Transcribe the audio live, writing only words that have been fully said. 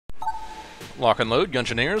Lock and load,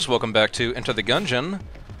 Gungeoneers. Welcome back to Enter the Gungeon.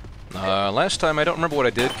 Last time, I don't remember what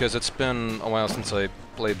I did because it's been a while since I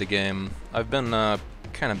played the game. I've been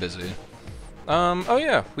kind of busy. Oh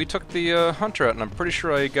yeah, we took the hunter out, and I'm pretty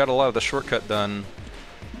sure I got a lot of the shortcut done.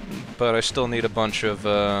 But I still need a bunch of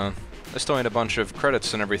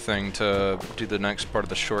credits and everything to do the next part of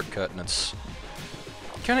the shortcut, and it's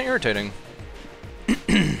kind of irritating.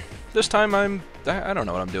 This time I don't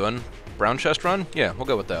know what I'm doing. Brown chest run? Yeah, we'll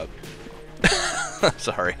go with that.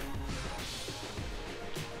 Sorry.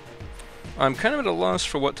 I'm kind of at a loss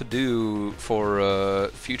for what to do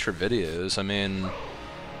for future videos. I mean,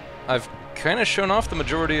 I've kind of shown off the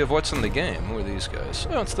majority of what's in the game. Who are these guys?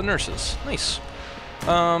 Oh, it's the nurses. Nice.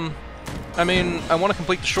 I mean, I want to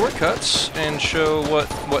complete the shortcuts and show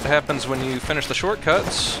what happens when you finish the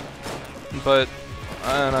shortcuts, but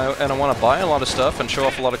and I want to buy a lot of stuff and show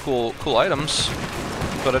off a lot of cool items,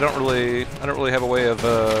 but I don't really have a way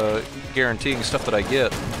of guaranteeing stuff that I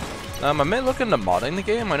get. I may look into modding the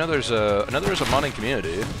game. I know there's a modding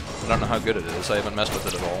community. I don't know how good it is. I haven't messed with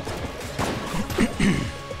it at all.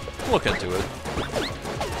 Look into it.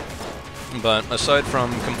 But aside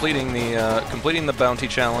from completing the bounty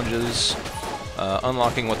challenges,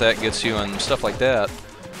 unlocking what that gets you and stuff like that,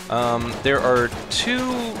 there are 2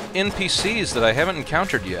 NPCs that I haven't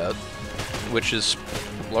encountered yet, which is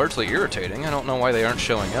largely irritating. I don't know why they aren't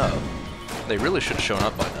showing up. They really should have shown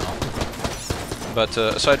up by now. But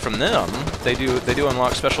aside from them, they do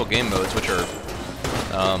unlock special game modes, which are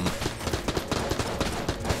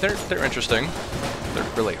they're interesting. They're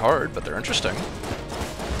really hard, but they're interesting.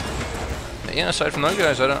 Yeah, aside from those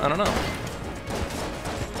guys, I don't know.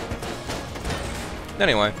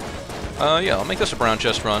 Anyway, yeah, I'll make this a brown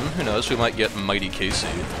chest run. Who knows? We might get Mighty Casey.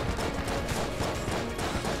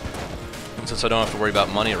 And since I don't have to worry about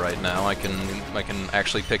money right now, I can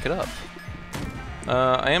actually pick it up.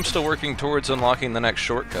 I am still working towards unlocking the next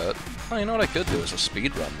shortcut. Oh, you know what I could do is a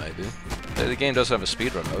speed run, maybe. The game does have a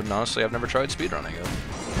speed run mode, and honestly, I've never tried speedrunning it.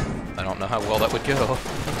 I don't know how well that would go.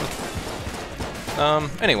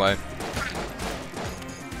 Anyway.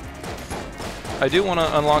 I do want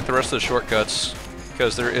to unlock the rest of the shortcuts,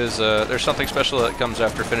 because there's something special that comes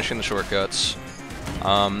after finishing the shortcuts.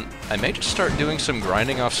 I may just start doing some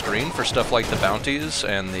grinding off screen for stuff like the bounties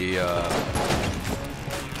and the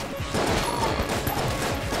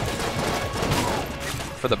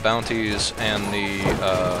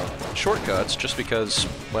shortcuts, just because,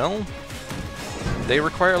 well, they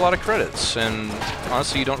require a lot of credits, and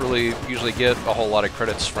honestly, you don't really usually get a whole lot of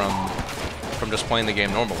credits from just playing the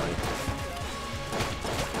game normally.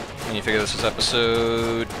 And you figure this is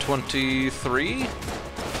episode 23?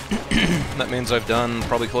 That means I've done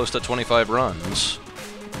probably close to 25 runs,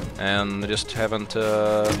 and they just haven't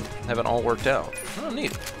all worked out. Oh,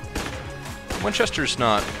 neat. Winchester's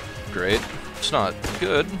not great. It's not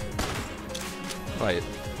good. Right.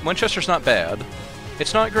 Winchester's not bad.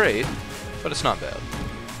 It's not great, but it's not bad.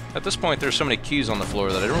 At this point, there's so many keys on the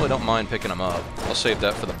floor that I really don't mind picking them up. I'll save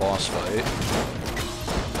that for the boss fight.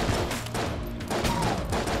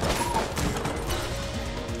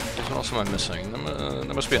 What else am I missing?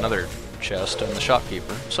 There must be another chest and the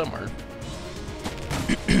shopkeeper somewhere.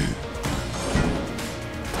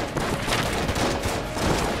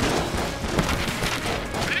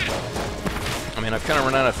 I mean, I've kind of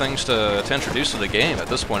run out of things to introduce to the game. At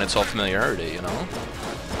this point, it's all familiarity, you know?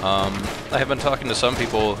 I have been talking to some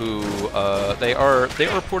people who, they are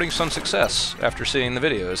reporting some success after seeing the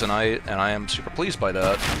videos, and I am super pleased by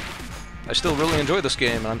that. I still really enjoy this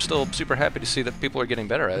game, and I'm still super happy to see that people are getting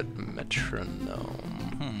better at metronome.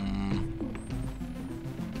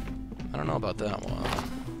 I don't know about that one.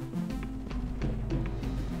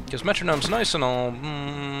 Because metronome's nice and all.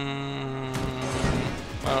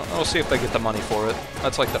 I'll see if they get the money for it.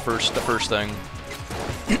 That's like the first thing.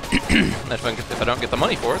 If I don't get the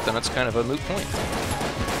money for it, then it's kind of a moot point.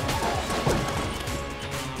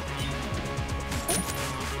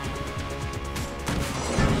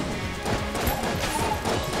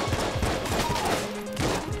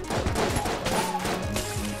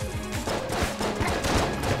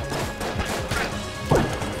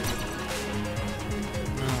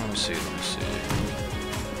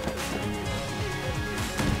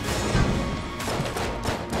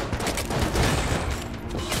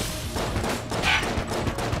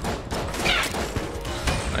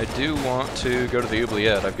 I do want to go to the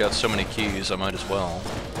oubliette. I've got so many keys, I might as well.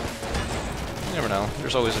 You never know.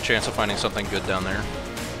 There's always a chance of finding something good down there.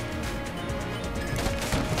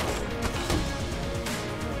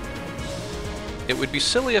 It would be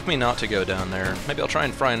silly of me not to go down there. Maybe I'll try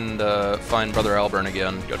and find Brother Alburn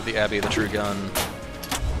again, go to the Abbey of the True Gun.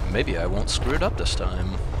 Maybe I won't screw it up this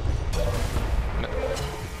time.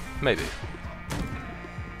 Maybe.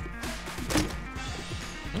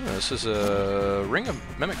 Ooh, this is a Ring of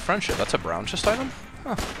Mimic Friendship. That's a brown chest item?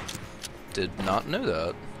 Huh. Did not know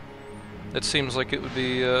that. It seems like it would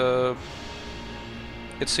be a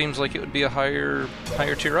higher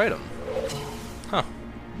tier item. Huh.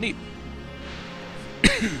 Neat.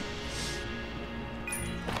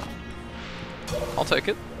 I'll take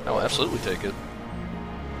it. I'll absolutely take it.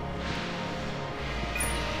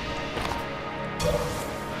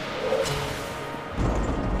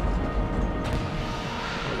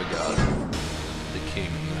 What do we got? The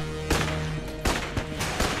king.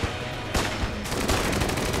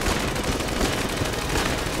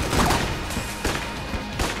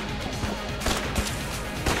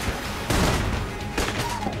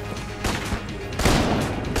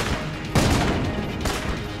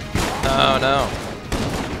 Oh no.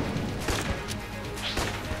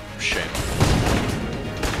 Shame.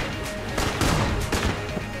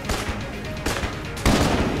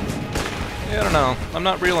 Yeah, I don't know. I'm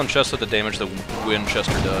not real impressed with the damage that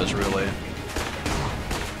Winchester does, really.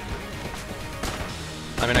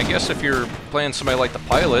 I mean, I guess if you're playing somebody like the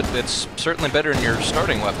Pilot, it's certainly better than your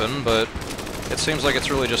starting weapon, but it seems like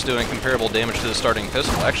it's really just doing comparable damage to the starting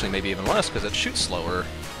pistol. Actually, maybe even less, because it shoots slower.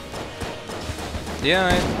 Yeah,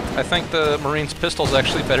 I think the Marine's pistol's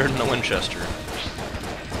actually better than the Winchester.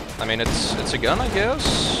 I mean, it's a gun, I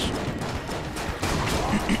guess.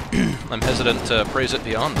 I'm hesitant to praise it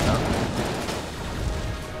beyond that.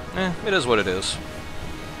 It is what it is.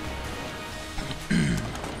 Let's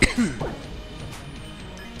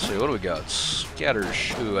see, what do we got?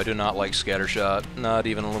 Ooh, I do not like Scattershot. Not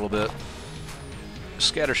even a little bit.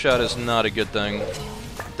 Scattershot is not a good thing.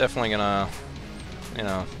 Definitely gonna, you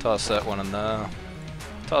know, toss that one in the...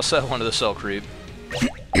 Toss that one to the cell creep.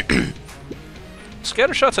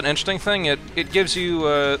 Scattershot's an interesting thing. It gives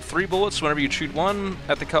you 3 bullets whenever you shoot one,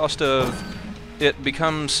 at the cost of it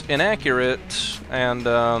becomes inaccurate, and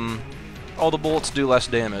all the bullets do less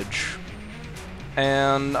damage.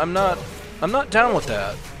 And I'm not down with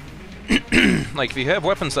that. Like, if you have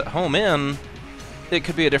weapons that home in, it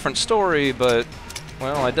could be a different story, but,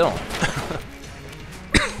 well, I don't.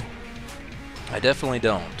 I definitely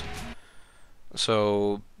don't.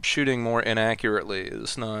 So, shooting more inaccurately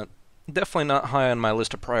is definitely not high on my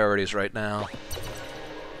list of priorities right now.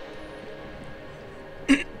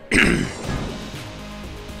 I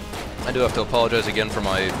do have to apologize again for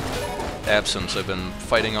my absence. I've been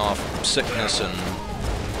fighting off sickness and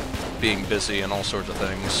being busy and all sorts of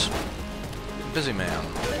things. Busy man.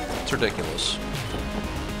 It's ridiculous.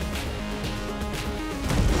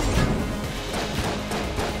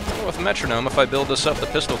 With Metronome, if I build this up, the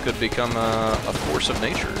pistol could become a force of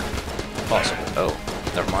nature. Possible. Oh,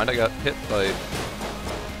 never mind, I got hit by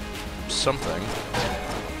something.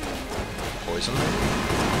 Poison?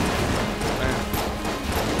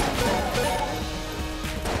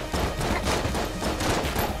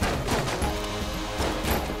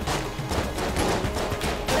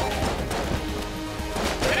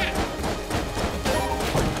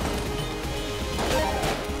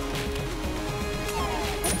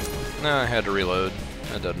 No, I had to reload.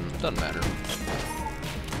 It doesn't matter.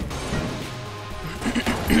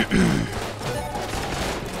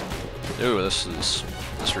 Ooh, this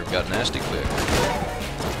room got nasty quick.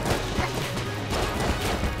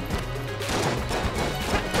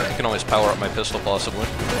 I can always power up my pistol, possibly.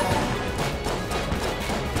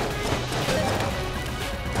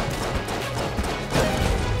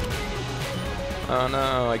 Oh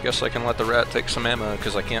no, I guess I can let the rat take some ammo,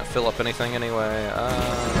 because I can't fill up anything anyway.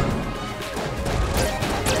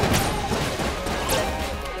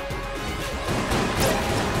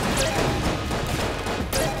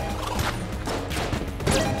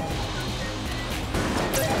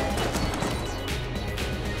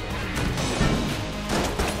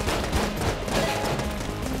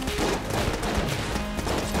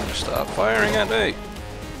 Stop firing at me!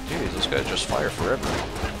 Jeez, this guy just fire forever.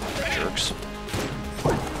 Jerks.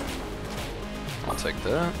 I'll take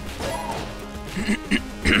that.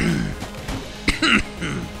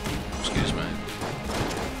 Excuse me.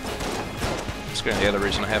 That's kind of the other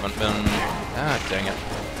reason I haven't been... Ah, dang it.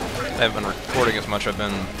 I haven't been recording as much. I've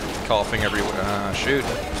been coughing everywhere. Shoot.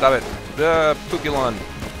 Stop it. Pukilon.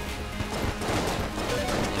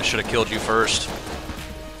 I should have killed you first.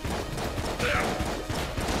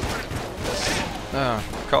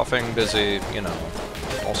 Coughing, busy, you know,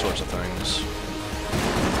 all sorts of things.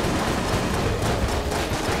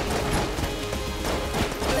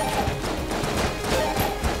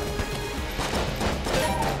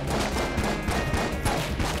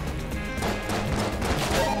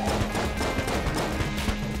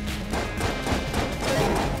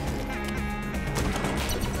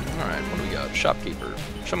 Shopkeeper.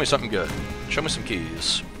 Show me something good. Show me some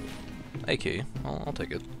keys. A key. I'll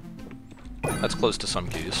take it. That's close to some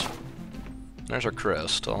keys. There's our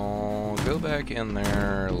crest. I'll go back in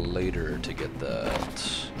there later to get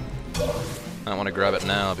that. I don't want to grab it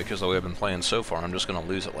now because the way I've been playing so far, I'm just going to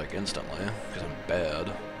lose it like instantly because I'm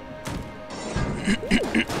bad.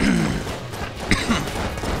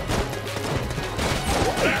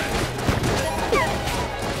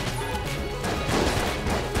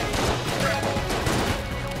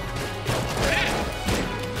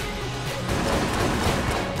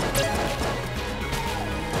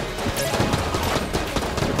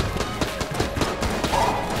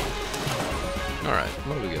 Alright,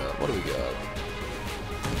 what do we got? What do we got?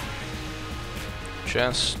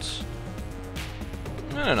 Chest.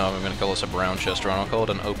 I don't know if I'm going to call this a brown chest run. I'll call it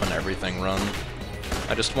an open everything run.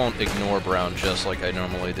 I just won't ignore brown chests like I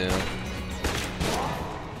normally do.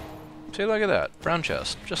 See, look at that. Brown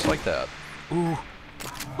chest. Just like that. Ooh.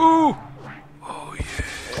 Ooh! Oh,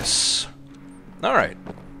 yes. Alright.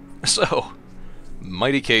 So,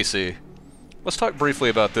 Mighty Casey. Let's talk briefly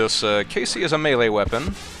about this. Casey is a melee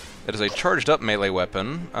weapon. It is a charged-up melee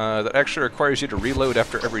weapon that actually requires you to reload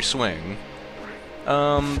after every swing.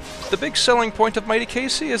 The big selling point of Mighty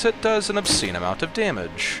Casey is it does an obscene amount of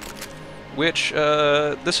damage. Which,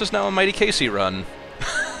 this is now a Mighty Casey run.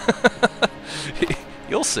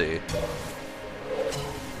 You'll see.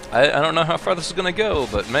 I don't know how far this is gonna go,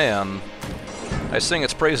 but man, I sing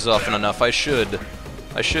its praises often enough, I should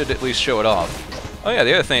at least show it off. Oh yeah,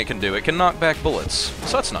 the other thing it can do, it can knock back bullets,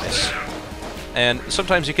 so that's nice. And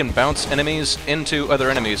sometimes you can bounce enemies into other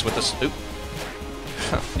enemies with this. Oop.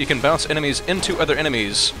 You can bounce enemies into other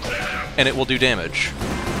enemies, and it will do damage.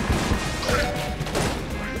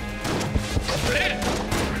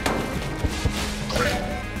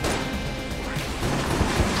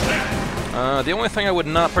 The only thing I would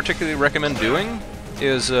not particularly recommend doing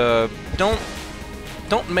is don't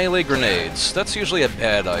melee grenades. That's usually a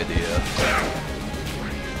bad idea.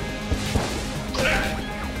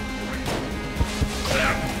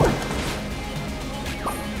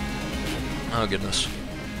 Oh goodness.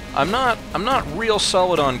 I'm not real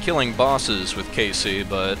solid on killing bosses with Casey,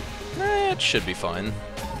 but it should be fine.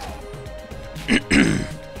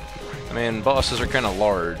 I mean, bosses are kind of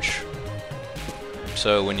large,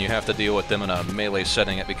 so when you have to deal with them in a melee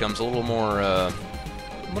setting, it becomes a little more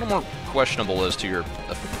questionable as to your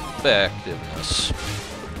effectiveness.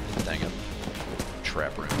 Dang it.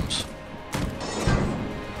 Trap rooms.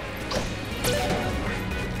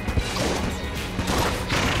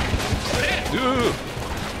 Ooh.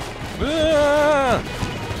 Ah!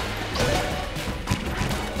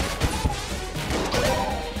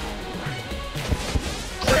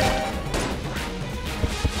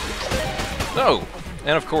 Oh,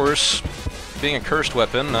 and of course, being a cursed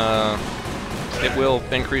weapon, it will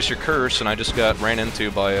increase your curse, and I just got ran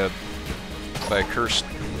into by a cursed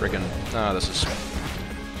friggin'.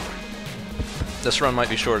 This run might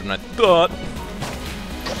be shorter than I thought.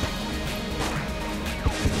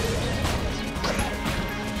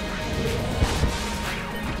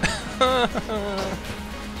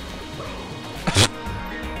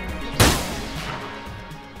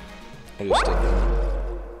 I just did that.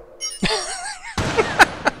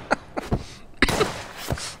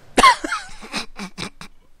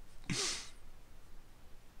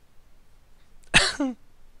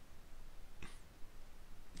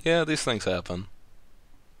 Yeah, these things happen.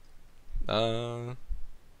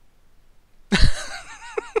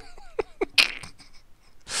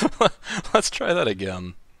 Let's try that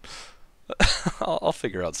again. I'll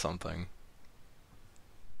figure out something.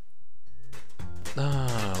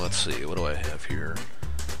 Let's see, what do I have here?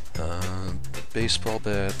 Baseball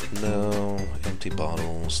bat, no. Empty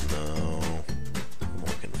bottles, no. I'm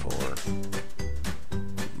looking for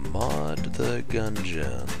Mod the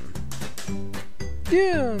Gungeon.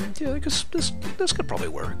 Yeah, this could probably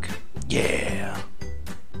work. Yeah.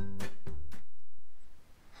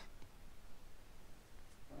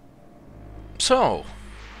 So,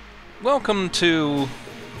 welcome to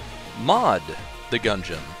Mod the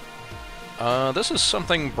Gungeon. This is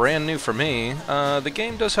something brand new for me. The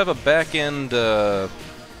game does have a back-end,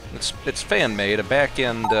 it's fan-made, a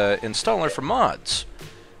back-end installer for mods.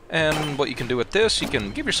 And what you can do with this, you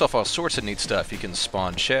can give yourself all sorts of neat stuff. You can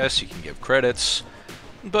spawn chests, you can give credits,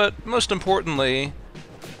 but most importantly,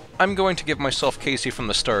 I'm going to give myself Casey from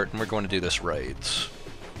the start, and we're going to do this right.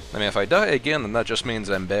 I mean, if I die again, then that just means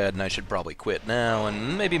I'm bad, and I should probably quit now,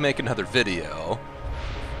 and maybe make another video.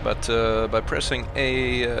 But by pressing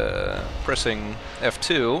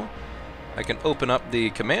F2, I can open up the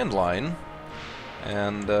command line,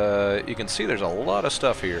 and you can see there's a lot of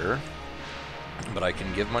stuff here. But I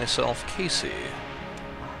can give myself Casey.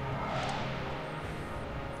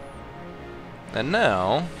 And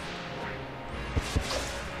now,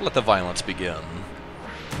 let the violence begin.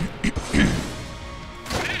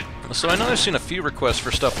 So I know I've seen a few requests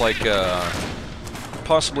for stuff like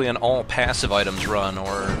possibly an all-passive items run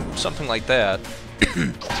or something like that.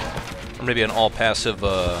 Or maybe an all-passive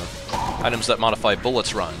items that modify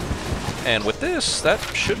bullets run. And with this, that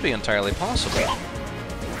should be entirely possible.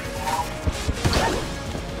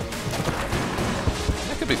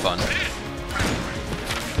 That could be fun.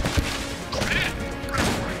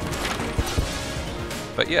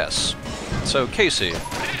 But yes, so Casey,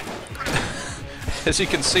 as you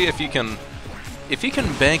can see, if you can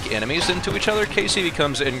bank enemies into each other, Casey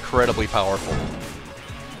becomes incredibly powerful.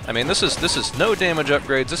 I mean, this is no damage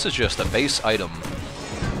upgrades. This is just a base item.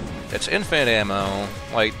 It's infinite ammo.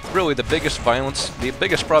 Like, really, the biggest problem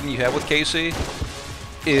you have with Casey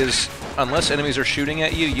is unless enemies are shooting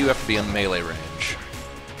at you, you have to be in melee range,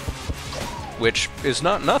 which is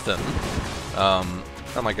not nothing.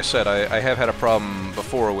 And like I said, I have had a problem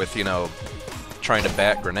before with, you know, trying to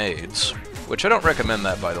bat grenades, which I don't recommend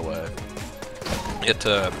that, by the way.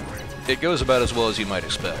 It goes about as well as you might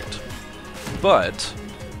expect. But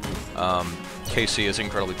Casey is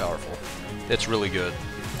incredibly powerful. It's really good,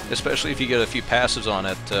 especially if you get a few passives on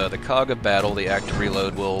it. The Cog of Battle, the active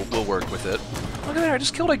reload, will work with it. Look at that! I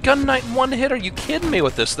just killed a Gun Knight in one hit. Are you kidding me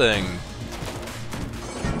with this thing?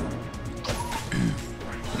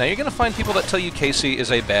 Now, you're going to find people that tell you Casey is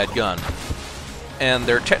a bad gun. And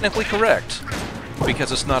they're technically correct,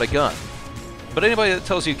 because it's not a gun. But anybody that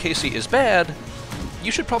tells you Casey is bad, you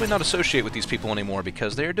should probably not associate with these people anymore,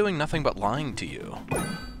 because they are doing nothing but lying to you.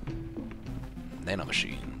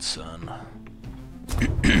 Nanomachine, son.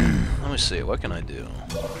 Let me see, what can I do?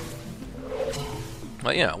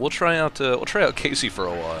 Well, yeah, we'll try out Casey for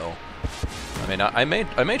a while. I mean, I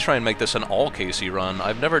may try and make this an all Casey run.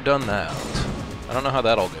 I've never done that. I don't know how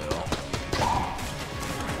that'll go.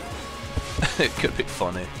 It could be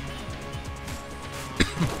funny.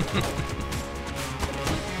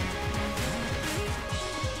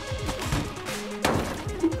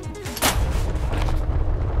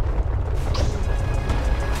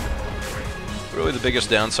 Really, the biggest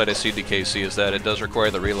downside I see to Casey is that it does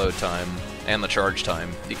require the reload time and the charge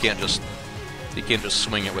time. You can't just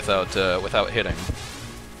swing it without hitting.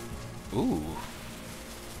 Ooh,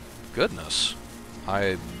 goodness.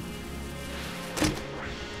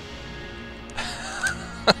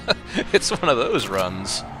 It's one of those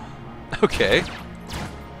runs. Okay.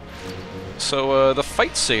 So the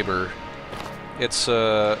Fight Saber, it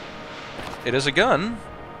is a gun,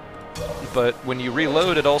 but when you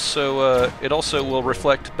reload, it also will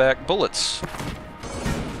reflect back bullets.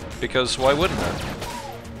 Because why wouldn't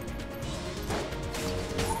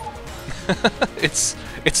it?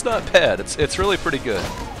 It's not bad. It's really pretty good.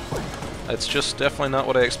 It's just definitely not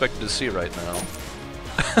what I expected to see right now.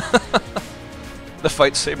 The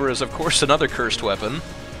Fight Saber is, of course, another cursed weapon,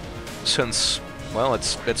 since, well,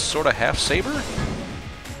 it's sort of half saber.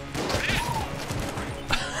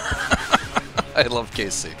 I love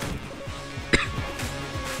Casey.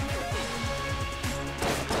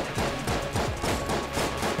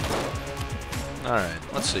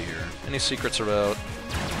 Alright, let's see here. Any secrets about...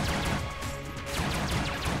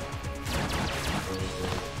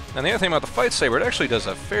 And the other thing about the Fight Saber, it actually does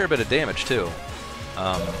a fair bit of damage, too.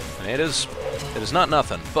 I mean, it is not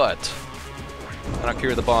nothing, but I don't care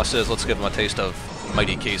who the boss is, let's give him a taste of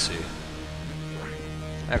Mighty Casey.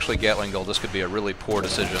 Actually, Gatling Gold, this could be a really poor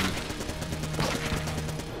decision.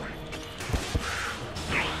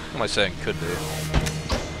 What am I saying? Could be.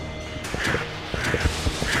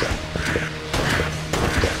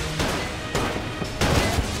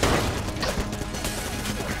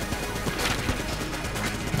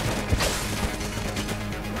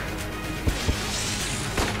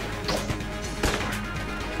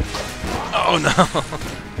 Oh no!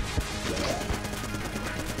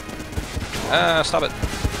 Stop it.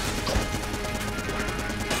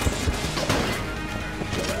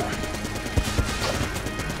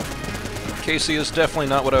 Casey is definitely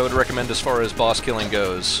not what I would recommend as far as boss killing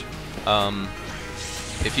goes.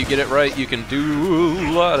 If you get it right, you can do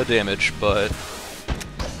a lot of damage, but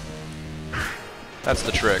that's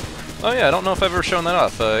the trick. Oh yeah, I don't know if I've ever shown that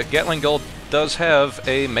off. Gatling Gold does have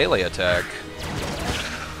a melee attack.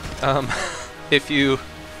 If you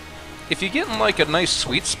get in like a nice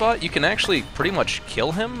sweet spot, you can actually pretty much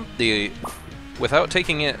kill him without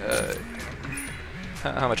taking it.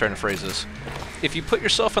 How am I trying to phrase this? If you put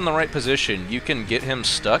yourself in the right position, you can get him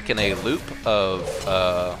stuck in a loop of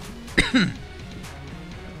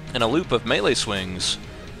melee swings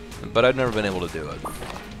but I've never been able to do it.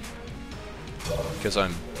 Because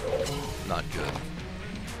I'm not good.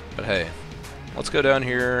 But hey, let's go down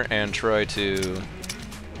here and try to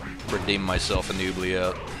redeem myself in the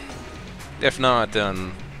oubliette. If not,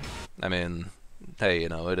 then, I mean, hey, you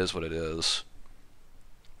know, it is what it is.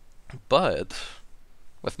 But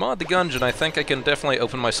with Mod the Gungeon, I think I can definitely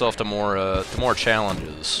open myself to more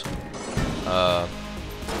challenges,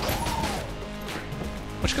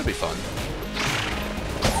 which could be fun.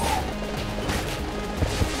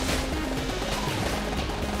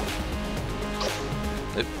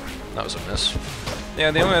 Oop, that was a miss.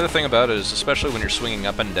 Yeah, the only other thing about it is, especially when you're swinging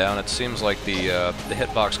up and down, it seems like the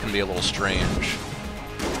hitbox can be a little strange.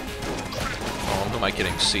 Oh, who am I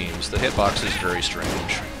kidding? Seems. The hitbox is very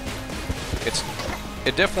strange.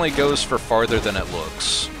 It definitely goes for farther than it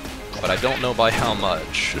looks, but I don't know by how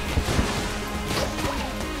much.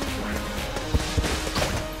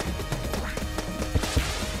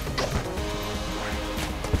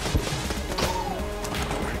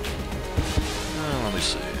 Let me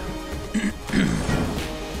see.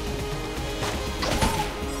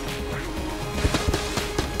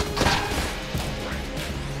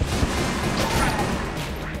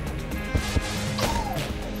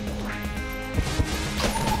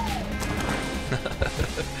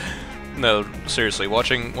 No, seriously,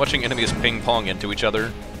 watching enemies ping pong into each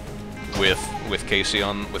other with Casey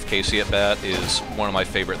at bat is one of my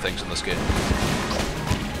favorite things in this game.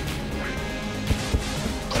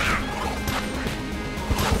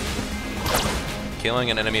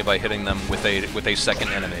 Killing an enemy by hitting them with a second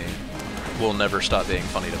enemy will never stop being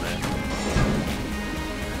funny to me.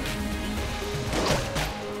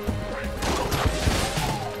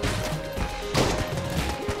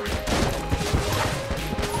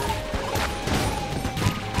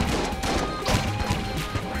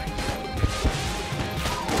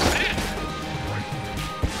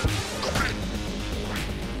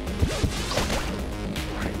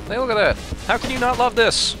 Hey, look at that! How can you not love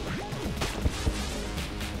this?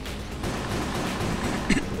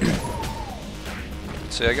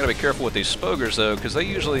 See, I gotta be careful with these spogers, though, because they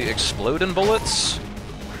usually explode in bullets.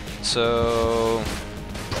 So...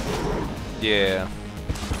 yeah.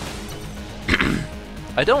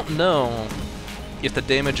 I don't know if the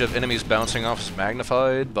damage of enemies bouncing off is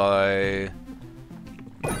magnified by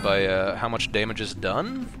how much damage is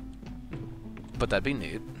done, but that'd be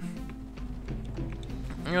neat.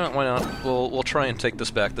 You know what, why not? We'll try and take this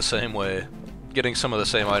back the same way, getting some of the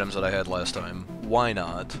same items that I had last time. Why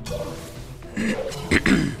not? I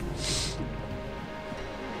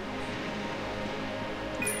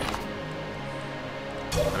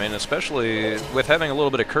mean, especially with having a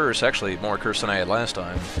little bit of curse, actually more curse than I had last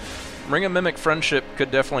time, Ring of Mimic Friendship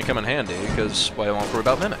could definitely come in handy, because why won't worry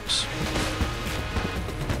about mimics?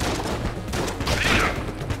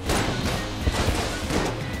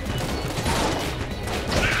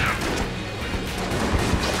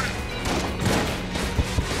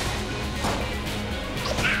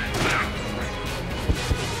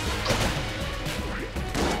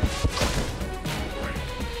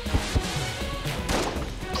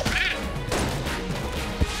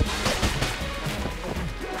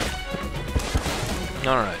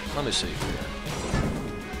 Alright, let me see here.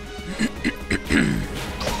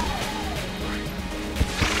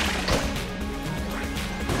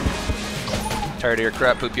 Tired of your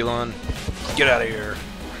crap, Poopulon? Get out of here.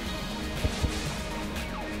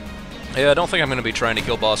 Yeah, I don't think I'm going to be trying to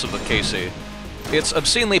kill bosses with Casey. It's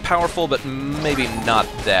obscenely powerful, but maybe not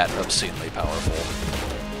that obscenely powerful.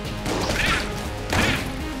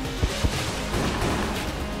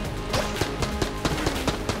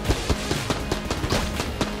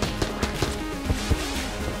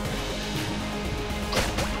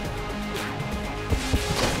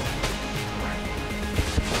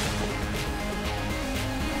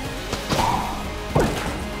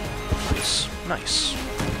 Nice.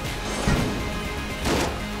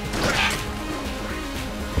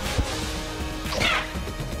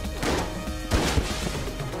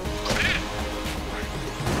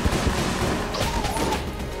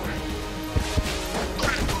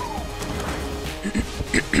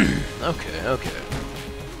 Okay.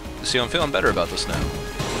 See, I'm feeling better about this now.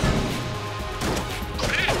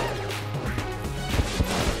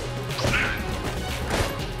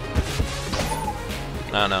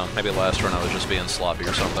 I don't know, maybe last run I was just being sloppy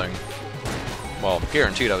or something. Well,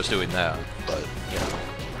 guaranteed I was doing that, but,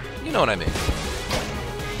 you know what I mean.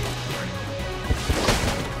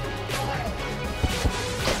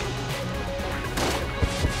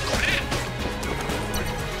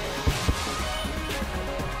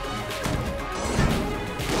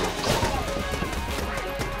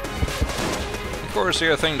 Of course, the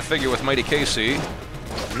other thing to figure with Mighty Casey,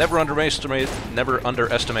 never underestimate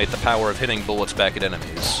the power of hitting bullets back at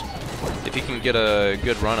enemies. If you can get a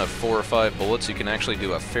good run of 4 or 5 bullets, you can actually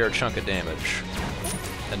do a fair chunk of damage.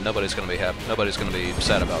 And nobody's gonna be happy. Nobody's gonna be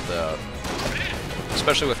sad about that.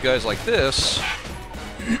 Especially with guys like this,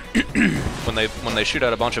 when they shoot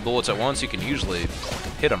out a bunch of bullets at once, you can usually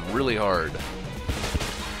hit them really hard.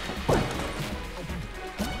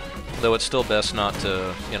 Though it's still best not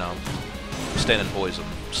to, you know, stand in poison.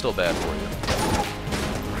 Still bad for you.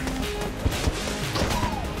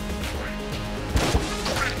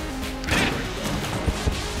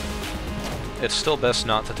 It's still best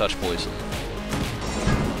not to touch poison.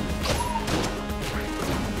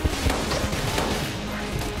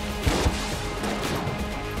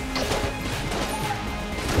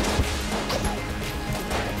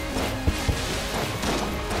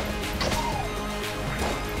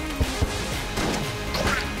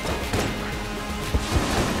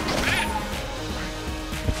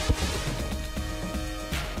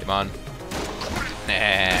 Come on.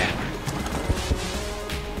 Nah.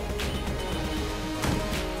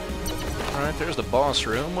 Alright, there's the boss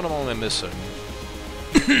room. What am I missing?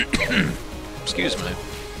 Excuse me.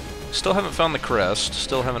 Still haven't found the crest.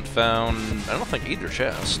 Still haven't found, I don't think, either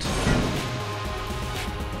chest.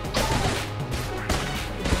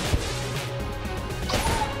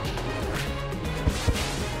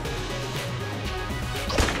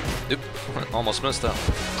 Oop, almost missed that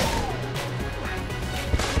one.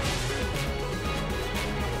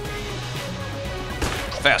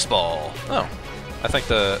 Fastball. Oh, I think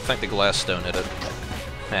the glass stone hit it.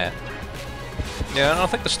 Eh. Yeah, I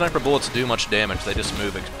don't think the sniper bullets do much damage. They just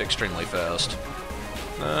move extremely fast.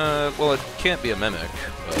 Well, it can't be a mimic,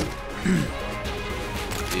 but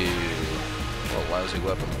ew, what a lousy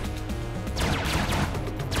weapon.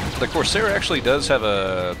 The Corsair actually does have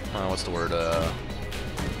a what's the word?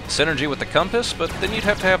 Synergy with the compass, but then you'd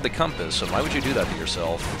have to have the compass, and why would you do that to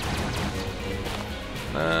yourself?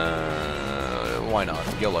 Why not?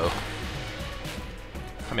 YOLO.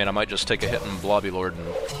 I mean, I might just take a hit in Blobby Lord and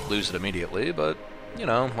lose it immediately, but, you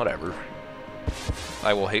know, whatever.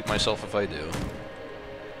 I will hate myself if I do.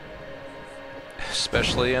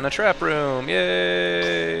 Especially in a trap room!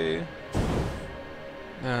 Yay!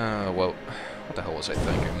 Well, what the hell was I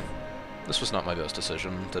thinking? This was not my best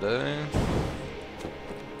decision today.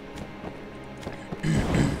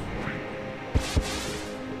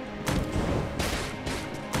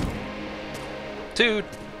 Two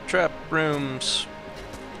trap rooms.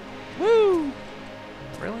 Woo!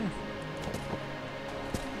 Really?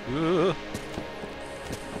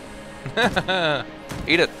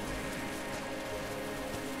 Eat it!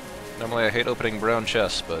 Normally I hate opening brown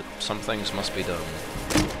chests, but some things must be done.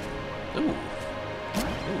 Ooh. Ooh,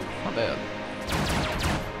 not bad.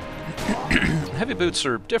 Heavy boots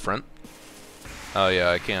are different. Oh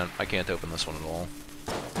yeah, I can't open this one at all.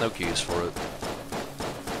 No keys for it.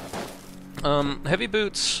 Heavy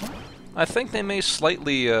boots, I think they may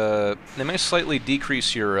slightly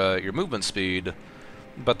decrease your movement speed,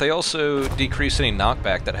 but they also decrease any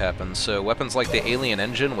knockback that happens. So weapons like the Alien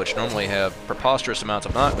Engine, which normally have preposterous amounts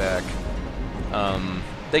of knockback,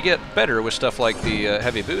 they get better with stuff like the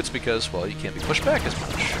heavy boots because, well, you can't be pushed back as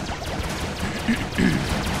much.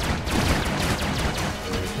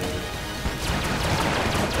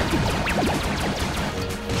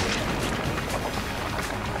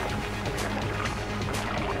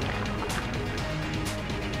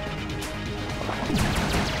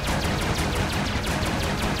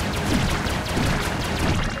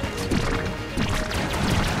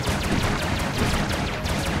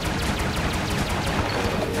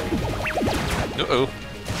 Uh-oh.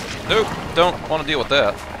 Nope, don't want to deal with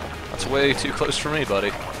that. That's way too close for me, buddy.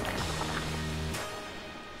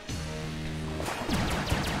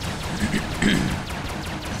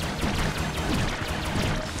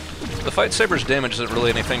 The Fight Saber's damage isn't really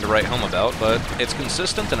anything to write home about, but it's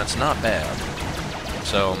consistent and it's not bad.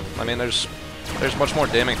 So, I mean, there's much more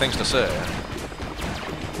damning things to say.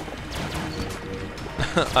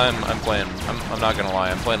 I'm not gonna lie,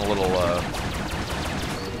 I'm playing a little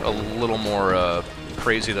more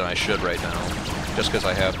crazy than I should right now, just because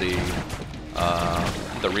I have the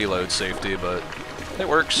reload safety, but it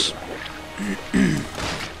works. I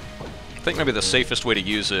think maybe the safest way to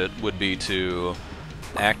use it would be to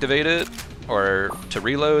activate it, or to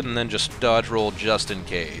reload, and then just dodge roll just in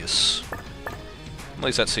case. At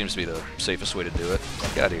least that seems to be the safest way to do it.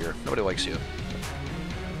 Get out of here. Nobody likes you.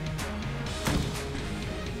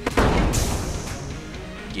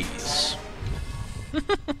 Geese.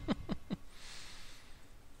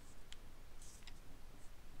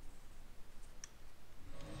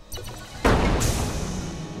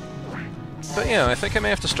 But yeah, I think I may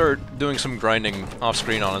have to start doing some grinding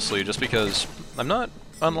off-screen, honestly, just because I'm not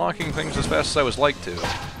unlocking things as fast as I would like to.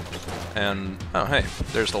 And, oh hey,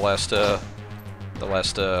 there's the last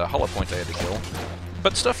hollow point I had to kill.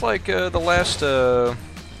 But stuff like the last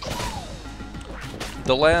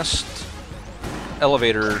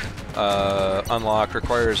elevator unlock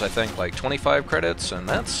requires, I think, like 25 credits, and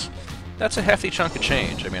that's a hefty chunk of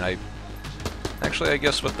change. I mean, I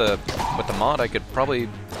guess with the mod, I could probably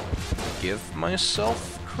give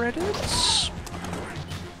myself credits.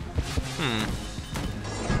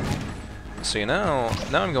 See, now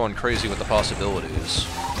I'm going crazy with the possibilities.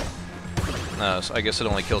 So I guess it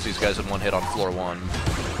only kills these guys in one hit on floor 1,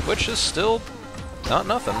 which is still not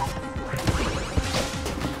nothing.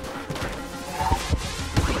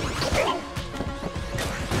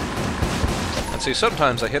 And see,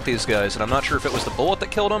 sometimes I hit these guys, and I'm not sure if it was the bullet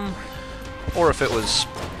that killed them, or if it was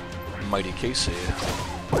Mighty Casey.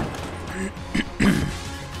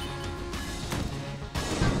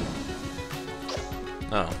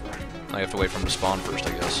 Oh, I have to wait for him to spawn first,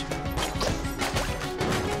 I guess.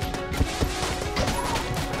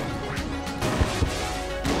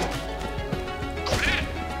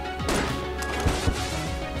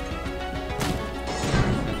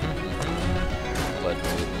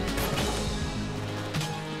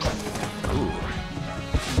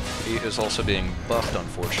 Is also being buffed,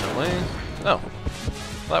 unfortunately. Oh,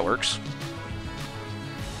 that works.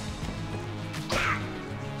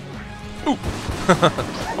 Ooh!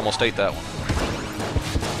 Almost ate that one.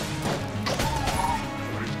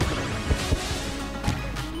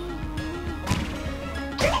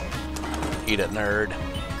 Eat it, nerd.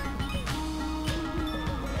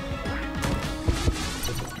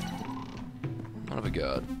 What have we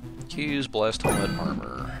got? Keys, blast helmet,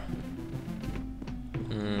 armor.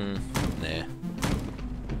 Nah.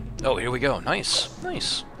 Oh, here we go. Nice.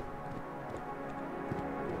 Nice.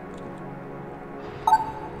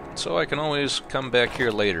 So I can always come back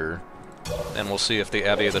here later, and we'll see if the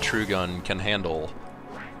Abbey of the True Gun can handle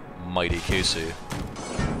Mighty Casey.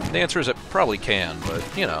 The answer is it probably can, but,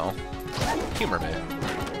 you know, humor me.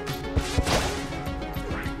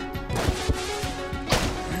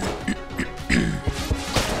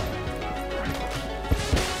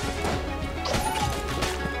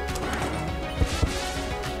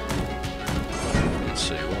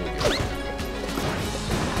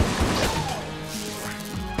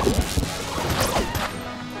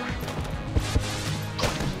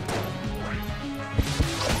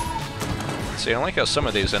 See, I like how some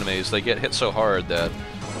of these enemies, they get hit so hard that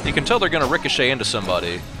you can tell they're going to ricochet into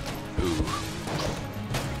somebody. Ooh.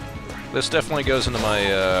 This definitely goes into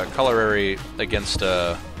my corollary against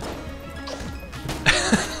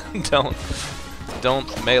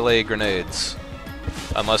don't melee grenades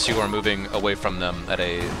unless you are moving away from them at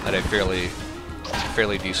a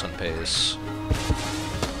fairly decent pace.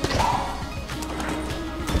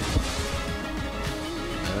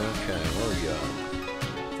 Okay, what do we got?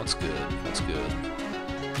 That's good. That's good.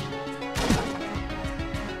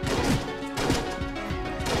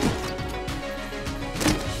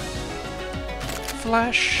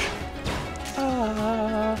 Flash.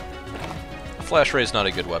 A flash ray is not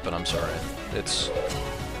a good weapon. I'm sorry. It's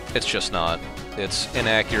just not. It's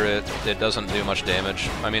inaccurate. It doesn't do much damage.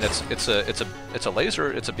 I mean, it's a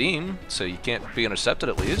laser. It's a beam, so you can't be intercepted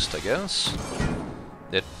at least, I guess.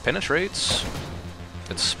 It penetrates.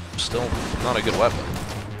 It's still not a good weapon.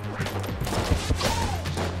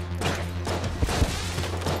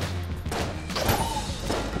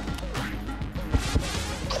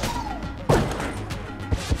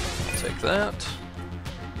 That.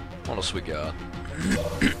 What else we got?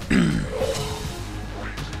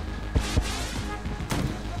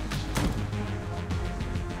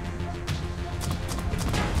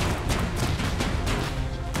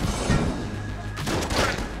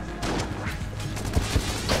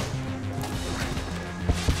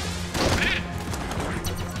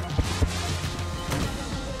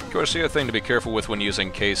 Of course, the other thing to be careful with when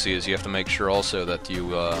using Casey is you have to make sure also that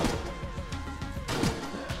you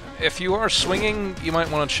if you are swinging, you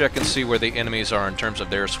might want to check and see where the enemies are in terms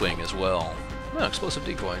of their swing as well. Oh, explosive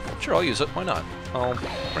decoy. Sure, I'll use it. Why not? I'll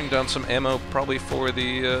bring down some ammo probably for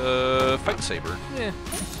the fight saber. Yeah.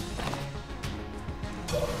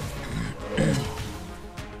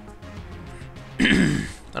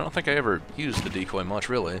 I don't think I ever used the decoy much,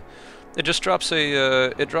 really. It just drops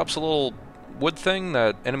a little wood thing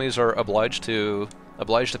that enemies are obliged to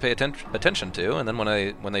pay attention to, and then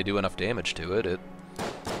when they do enough damage to it, it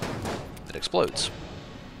explodes.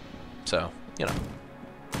 So, you know,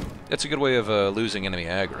 it's a good way of losing enemy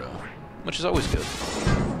aggro, which is always good.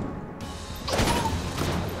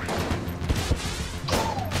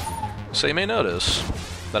 So you may notice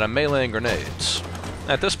that I'm meleeing grenades.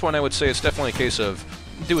 At this point, I would say it's definitely a case of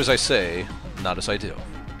do as I say, not as I do.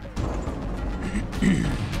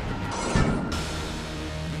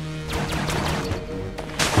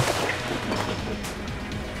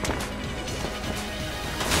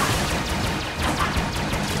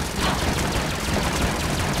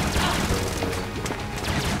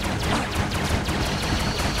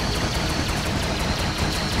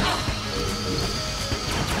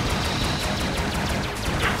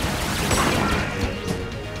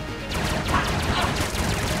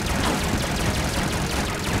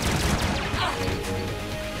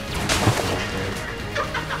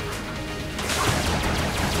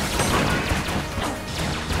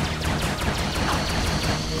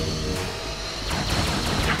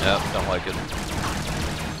 Yep, don't like it.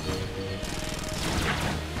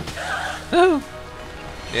 Woo!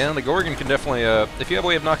 Yeah, the Gorgon can definitely, if you have a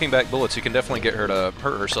way of knocking back bullets, you can definitely get her to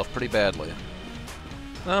hurt herself pretty badly.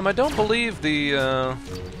 I don't believe the,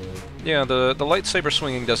 yeah, the lightsaber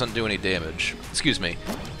swinging doesn't do any damage. Excuse me,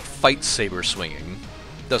 fight saber swinging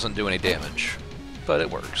doesn't do any damage, but it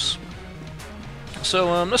works.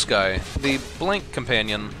 So, this guy, the blank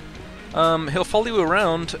companion, he'll follow you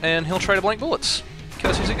around and he'll try to blank bullets.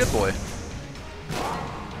 Because he's a good boy.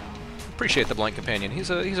 Appreciate the blank companion. He's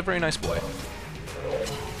a very nice boy.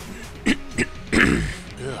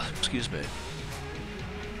 Ugh, excuse me.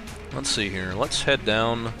 Let's see here. Let's head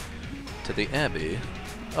down to the Abbey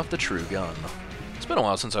of the True Gun. It's been a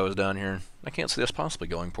while since I was down here. I can't see this possibly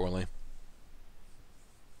going poorly.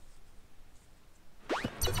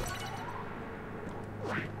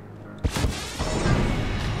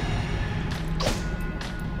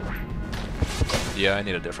 Yeah, I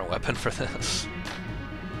need a different weapon for this.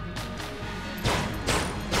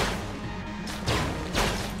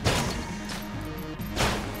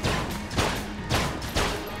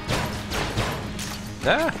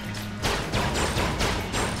 Ah!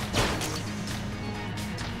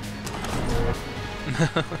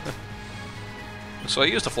 So I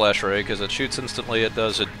used a flash ray because it shoots instantly, it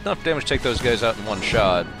does enough damage to take those guys out in one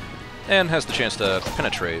shot, and has the chance to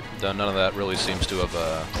penetrate, though none of that really seems to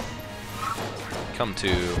have come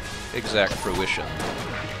to exact fruition.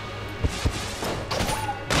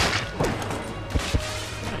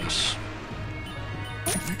 Nice.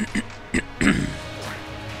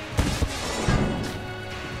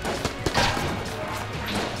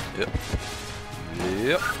 Yep.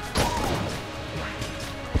 Yep.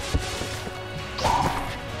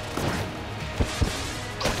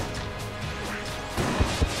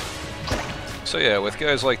 So yeah, with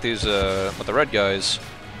guys like these, with the red guys,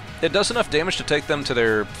 it does enough damage to take them to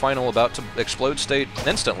their final about-to-explode state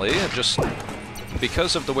instantly. It just,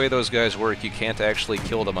 because of the way those guys work, you can't actually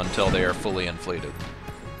kill them until they are fully inflated.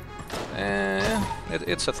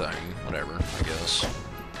 It's a thing. Whatever, I guess.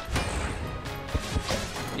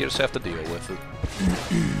 You just have to deal with it.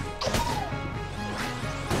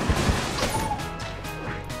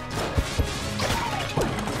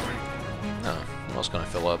 Oh, I'm also gonna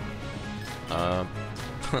fill up.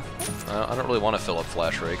 I don't really want to fill up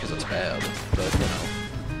Flash Ray because it's bad, but, you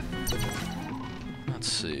know. Let's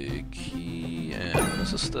see, key, and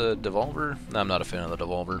is this the Devolver? No, I'm not a fan of the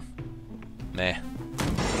Devolver. Meh.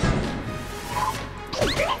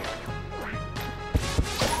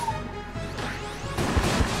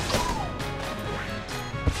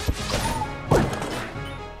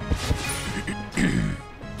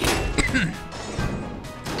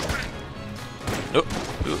 Oh,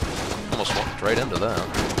 almost walked right into that.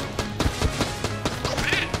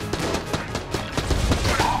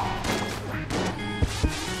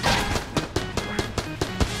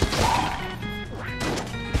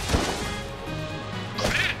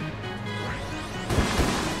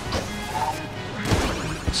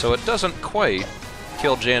 So it doesn't quite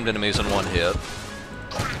kill jammed enemies in one hit,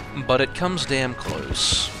 but it comes damn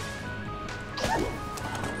close.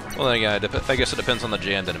 Well, then again, I guess it depends on the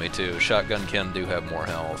jammed enemy too. Shotgun Ken do have more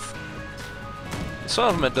health. Some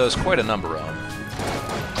of them it does quite a number on.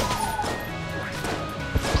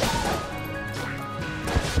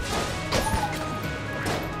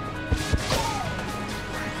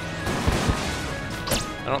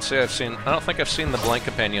 I don't think I've seen the blank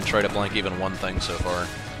companion try to blank even one thing so far.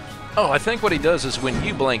 Oh, I think what he does is when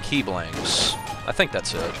you blank, he blanks. I think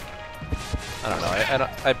that's it. I don't know.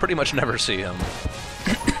 I pretty much never see him.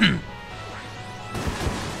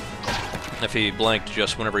 If he blanked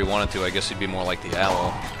just whenever he wanted to, I guess he'd be more like the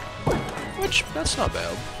owl. Which, that's not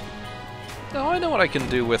bad. No, I know what I can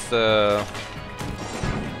do with, I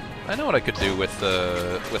know what I could do with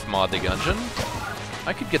Mod the Gungeon.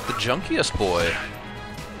 I could get the junkiest boy.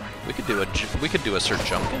 We could do a Sir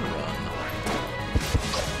Junkin run.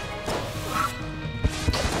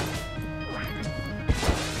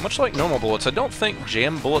 much like normal bullets, I don't think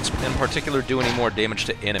jam bullets in particular do any more damage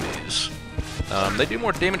to enemies. They do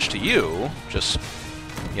more damage to you, just,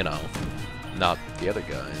 you know, not the other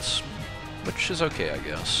guys. Which is okay, I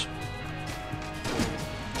guess.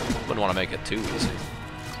 Wouldn't want to make it too easy.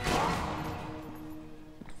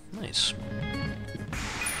 Nice.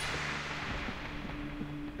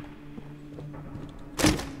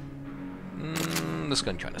 This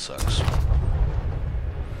gun kind of sucks.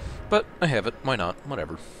 But I have it. Why not?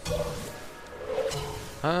 Whatever.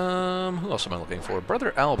 Who else am I looking for?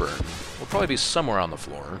 Brother Albert will probably be somewhere on the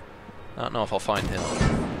floor. I don't know if I'll find him.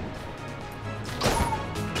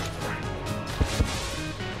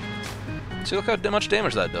 See, look how much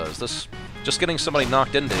damage that does. This, just getting somebody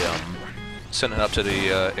knocked into him, sending it up to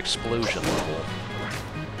the explosion level.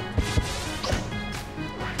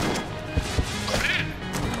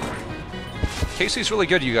 Casey's really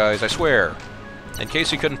good, you guys, I swear. In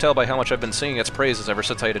case you couldn't tell by how much I've been singing its praises ever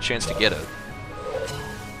since I had a chance to get it.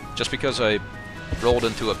 Just because I rolled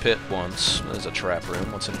into a pit once. There's a trap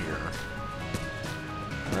room. What's in here?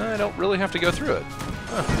 I don't really have to go through it.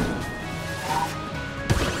 Huh.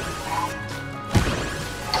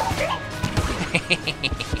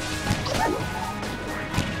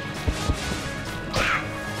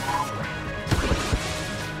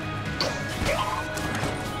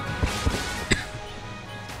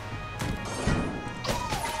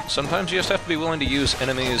 Sometimes you just have to be willing to use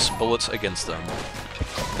enemies' bullets against them.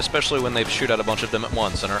 Especially when they shoot out a bunch of them at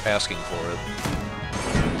once and are asking for it.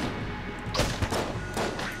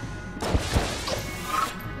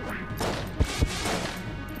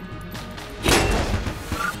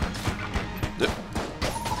 Yep.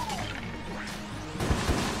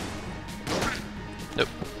 Yep.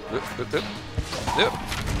 Yep. Yep.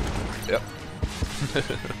 Yep.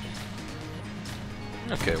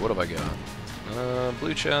 Okay, what have I got?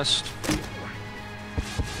 Blue chest.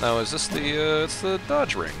 Now, is this the, it's the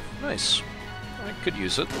dodge ring. Nice. I could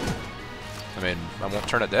use it. I mean, I won't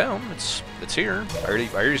turn it down. It's here. I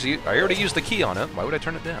already used the key on it. Why would I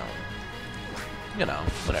turn it down? You know,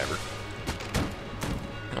 whatever.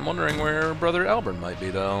 I'm wondering where Brother Albert might be,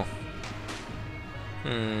 though.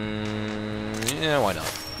 Yeah, why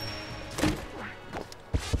not?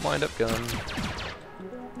 Wind-up gun.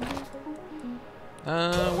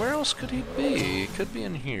 Where else could he be? Could be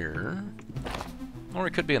in here. Or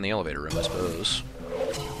he could be in the elevator room, I suppose.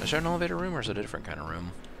 Is there an elevator room, or is it a different kind of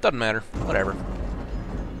room? Doesn't matter. Whatever.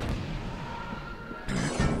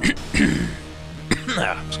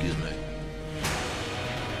 Ah, excuse me.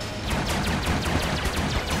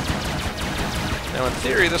 Now, in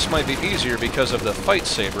theory, this might be easier because of the fight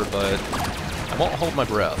saber, but I won't hold my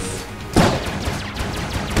breath.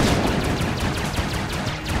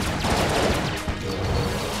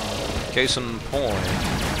 Case in point.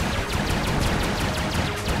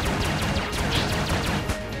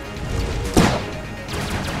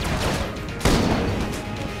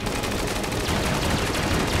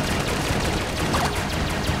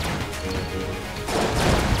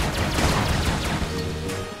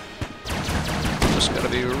 Just gotta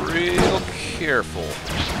be real careful.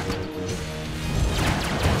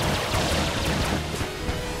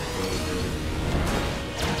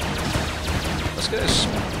 This guy's...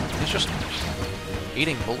 he's just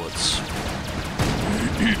eating bullets.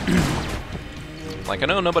 Like, I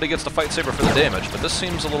know nobody gets the fight saber for the damage, but this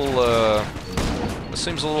seems a little,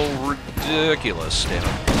 ridiculous, damn it.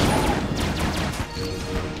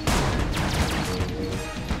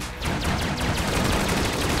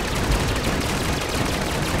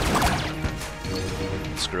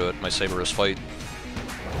 Screw it, my saber is fight.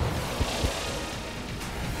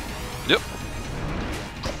 Yep.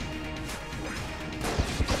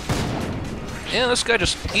 Yeah, this guy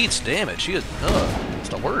just eats damage. He is, it's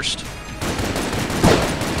the worst.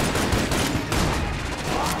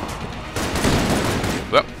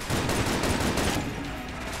 Well,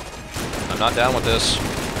 I'm not down with this.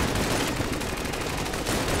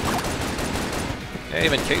 Yeah,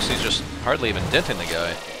 even Casey's just hardly even denting the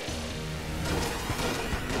guy.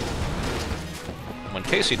 When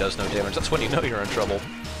Casey does no damage, that's when you know you're in trouble.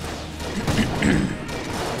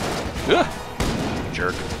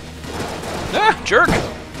 Jerk. Ah, jerk!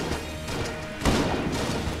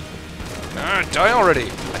 Ah, die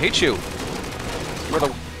already! I hate you. You're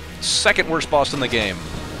the second worst boss in the game.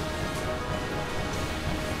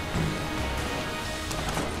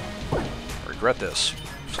 I regret this.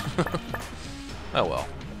 Oh well.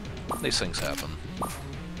 These things happen.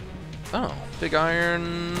 Oh, Big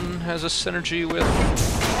Iron has a synergy with...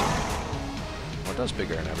 What does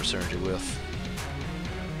Big Iron have a synergy with?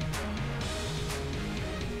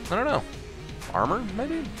 I don't know. Armor,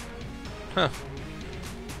 maybe? Huh.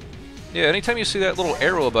 Yeah, anytime you see that little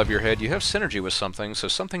arrow above your head, you have synergy with something, so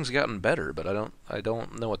something's gotten better, but I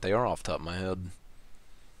don't know what they are off the top of my head.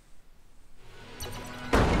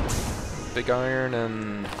 Big iron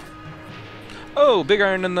and... Oh, big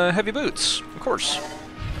iron and the heavy boots, of course.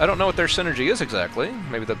 I don't know what their synergy is exactly.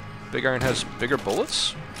 Maybe the big iron has bigger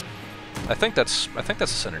bullets? I think that's a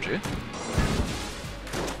synergy.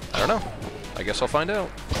 I don't know. I guess I'll find out.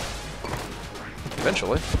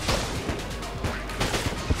 Eventually.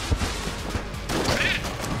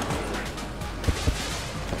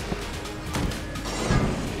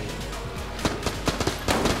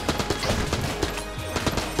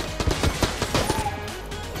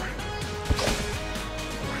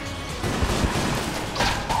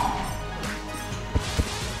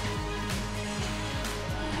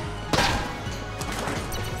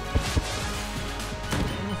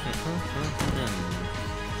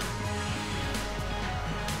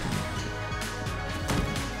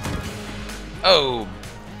 Oh!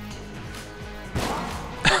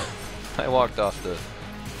 I walked off the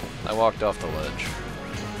ledge.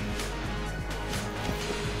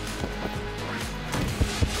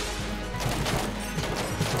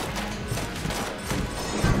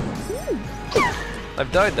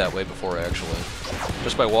 I've died that way before, actually.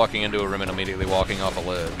 Just by walking into a room and immediately walking off a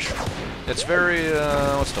ledge. It's very,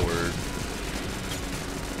 what's the word?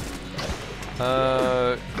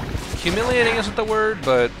 Humiliating isn't the word,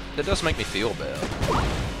 but it does make me feel bad.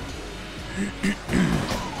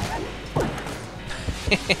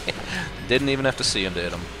 Didn't even have to see him to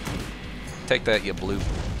hit him. Take that, you blue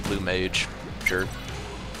mage. Jerk.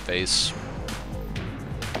 Face.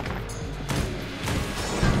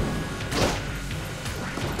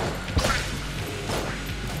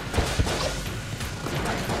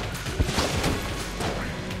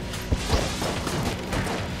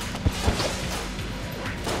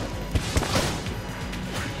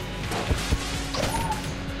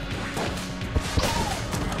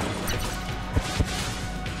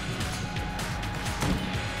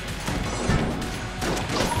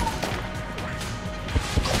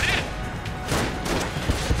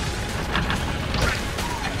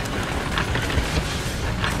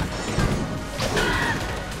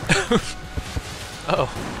 Oh,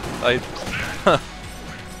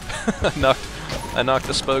 I knocked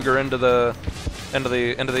the Spoger into the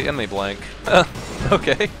enemy blank.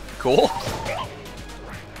 Okay, cool.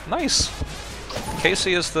 Nice.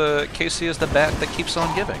 Casey is the bat that keeps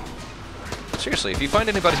on giving. Seriously, if you find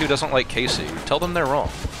anybody who doesn't like Casey, tell them they're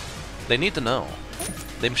wrong. They need to know.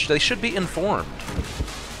 They should be informed.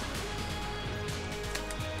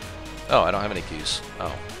 Oh, I don't have any keys.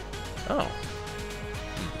 Oh. Oh.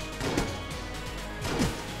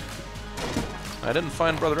 I didn't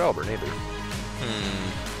find Brother Albert either.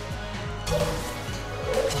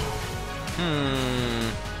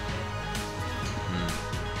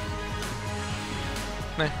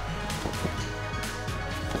 Nah.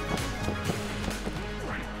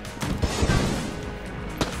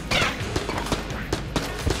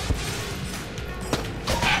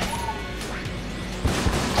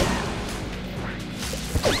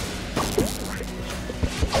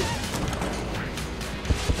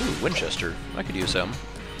 Winchester. I could use him.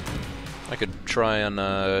 I could try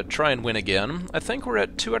and win again. I think we're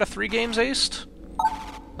at 2 out of 3 games aced.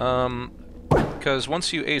 Because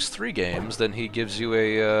once you ace 3 games, then he gives you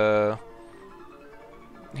a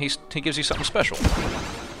he gives you something special.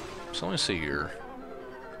 So let me see here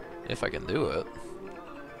if I can do it.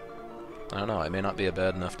 I don't know. I may not be a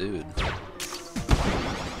bad enough dude.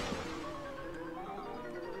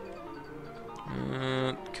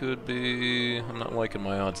 It could be... I'm not liking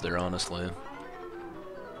my odds there, honestly.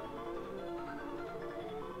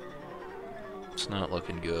 It's not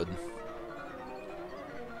looking good.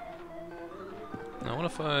 Now what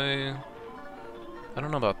if I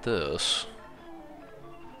don't know about this.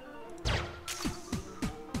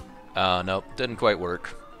 Nope, didn't quite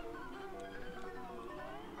work.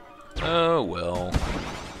 Oh well.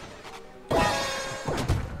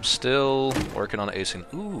 Still working on acing.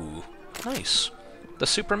 Ooh. Nice. The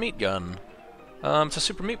Super Meat Gun. It's a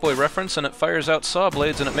Super Meat Boy reference, and it fires out saw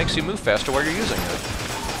blades, and it makes you move faster while you're using it.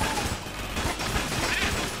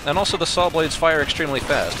 And also the saw blades fire extremely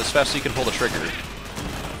fast, as fast as you can pull the trigger.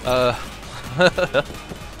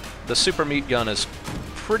 The Super Meat Gun is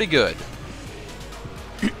pretty good.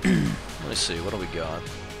 Let me see, what do we got?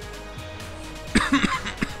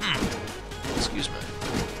 Excuse me.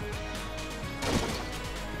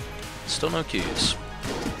 Still no keys.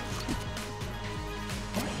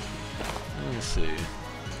 Let me see.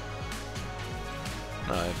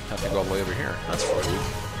 No, I have to go all the way over here. That's 40.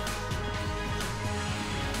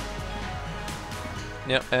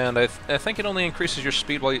 Yep, and I think it only increases your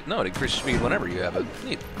speed while you... No, it increases speed whenever you have it.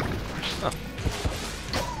 Neat. Huh.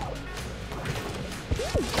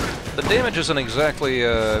 The damage isn't exactly,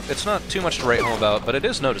 it's not too much to write home about, but it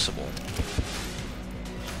is noticeable.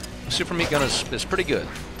 Super Meat Gun is pretty good.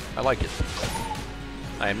 I like it.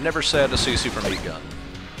 I am never sad to see Super Meat Gun.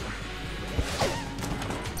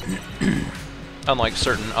 Unlike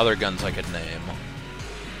certain other guns I could name.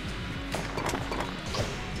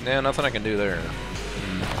 Yeah, nothing I can do there.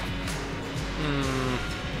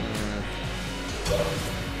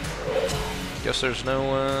 Guess there's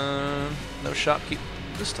no shopkeep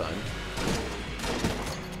this time.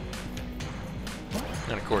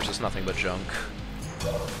 And of course, it's nothing but junk.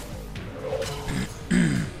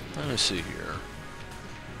 Let me see here.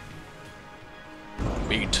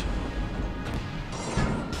 Meat.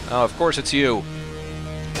 Oh, of course it's you.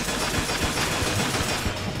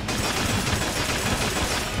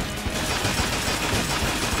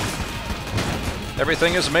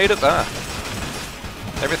 Everything is made of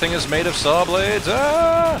everything is made of saw blades.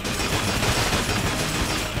 Ah!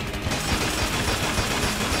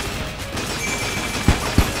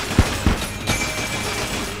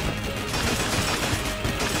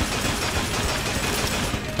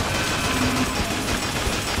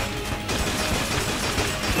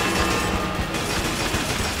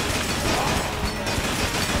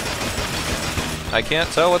 I can't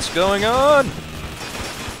tell what's going on.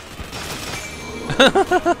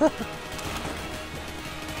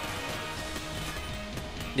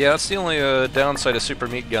 Yeah, that's the only downside of Super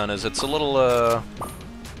Meat Gun is it's a little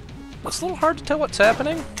hard to tell what's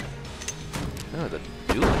happening. Oh, the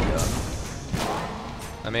dueling gun.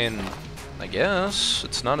 I mean, I guess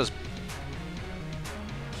it's not as.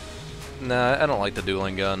 Nah, I don't like the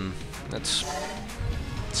dueling gun. It's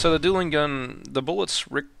so the dueling gun. The bullets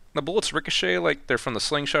ricochet like they're from the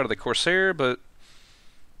slingshot of the Corsair, but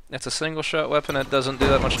it's a single shot weapon. It doesn't do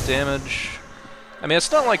that much damage. I mean,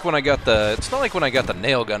 it's not like when I got the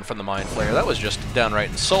nail gun from the Mind Flayer. That was just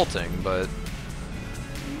downright insulting, but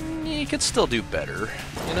you could still do better,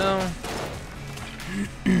 you know?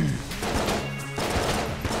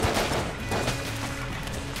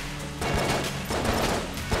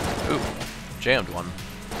 Ooh, jammed one.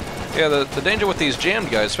 Yeah, the danger with these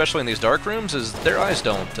jammed guys, especially in these dark rooms, is their eyes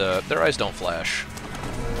don't flash.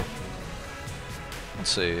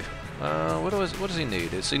 Let's see. What does he need?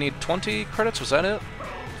 Does he need 20 credits? Was that it?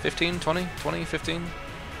 15, 20, 20, 15?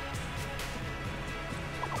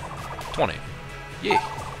 20. Yay.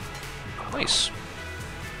 Nice.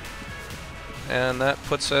 And that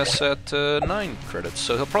puts us at 9 credits,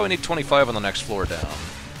 so he'll probably need 25 on the next floor down.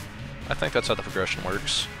 I think that's how the progression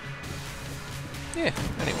works. Yeah,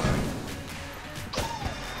 anyway.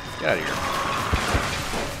 Get out of here.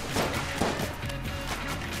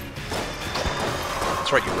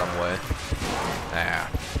 That's right, you run away. Ah.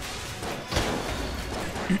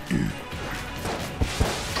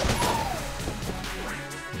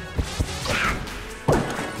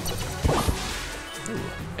 Ooh,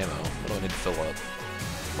 ammo. What do I need to fill up?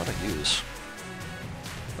 What do I use?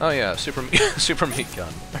 Oh yeah, Super Meat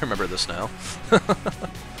Gun. I remember this now.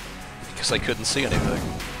 Because I couldn't see anything.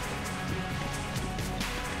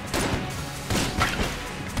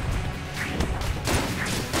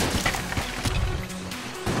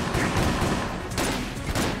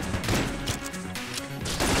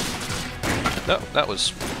 No, that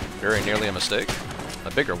was very nearly a mistake.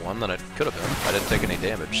 A bigger one than it could have been. I didn't take any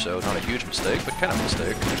damage, so not a huge mistake, but kind of a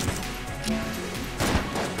mistake.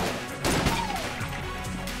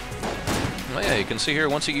 Well, yeah, you can see here,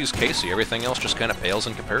 once you use Casey, everything else just kind of pales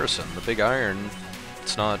in comparison. The big iron,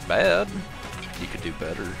 it's not bad. You could do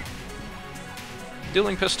better.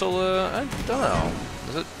 Dueling pistol, I don't know.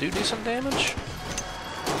 Does it do decent damage?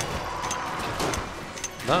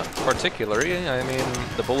 Not particularly. I mean,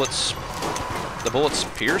 the bullets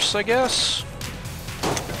pierce, I guess?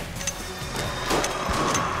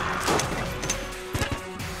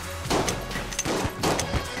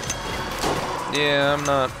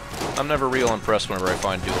 Yeah, I'm never real impressed whenever I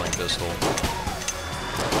find dueling pistol.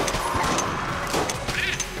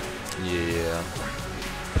 Yeah.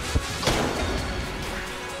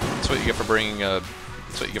 That's what you get for bringing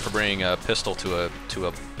a pistol to a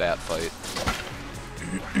bat fight.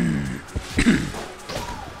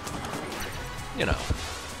 You know,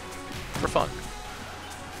 for fun.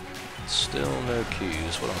 Still no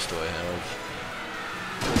keys. What else do I have?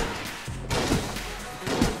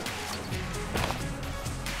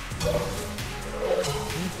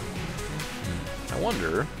 I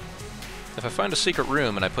wonder if I find a secret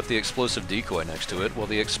room and I put the explosive decoy next to it, will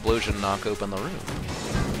the explosion knock open the room?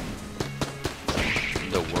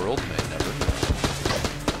 The world may never know.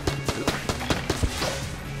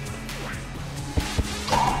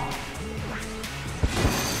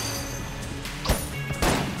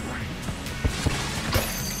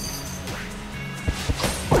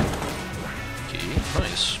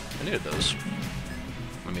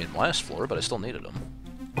 last floor, but I still needed them.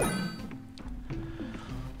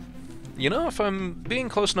 You know, if I'm being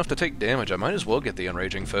close enough to take damage, I might as well get the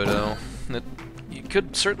Enraging Photo. You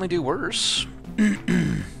could certainly do worse.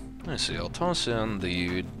 Let's see, I'll toss in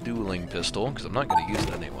the dueling pistol, because I'm not going to use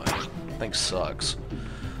it anyway. Thing sucks.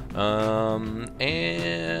 And...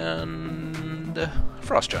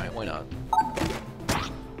 Frost Giant, why not?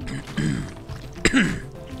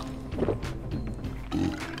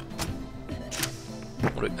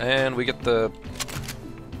 And we get the...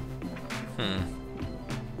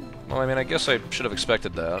 Well, I mean, I guess I should have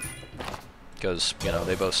expected that. Because, you know,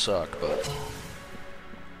 they both suck, but...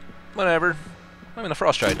 Whatever. I mean, the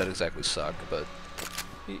Frost Giant doesn't exactly suck, but...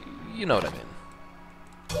 You know what I mean.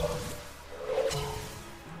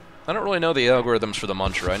 I don't really know the algorithms for the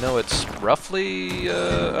Muncher. I know it's roughly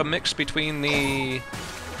a mix between the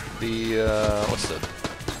what's the...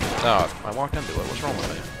 Oh, I walked into it. What's wrong with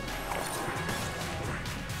me?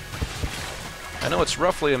 I know it's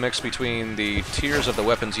roughly a mix between the tiers of the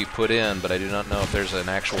weapons you put in, but I do not know if there's an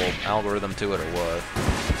actual algorithm to it or what.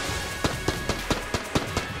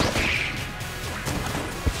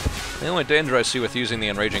 The only danger I see with using the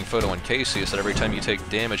Enraging Photo in Casey is that every time you take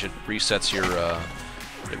damage, it resets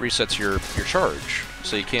your charge.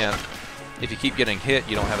 So you can't... If you keep getting hit,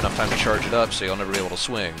 you don't have enough time to charge it up, so you'll never be able to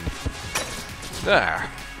swing. Ah!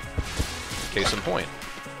 Case in point.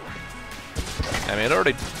 I mean, it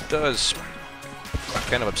already does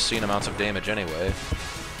kind of obscene amounts of damage anyway.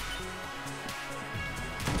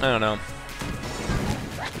 I don't know.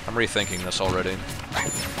 I'm rethinking this already.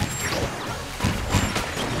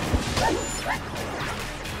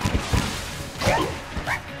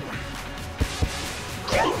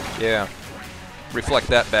 Yeah. Reflect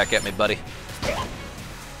that back at me, buddy.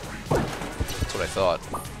 That's what I thought.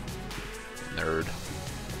 Nerd.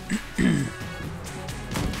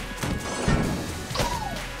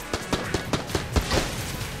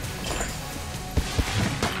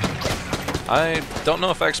 I don't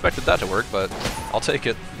know if I expected that to work, but I'll take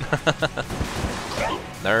it.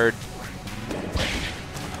 Nerd.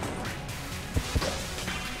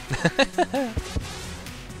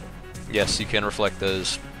 Yes, you can reflect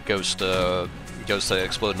those ghost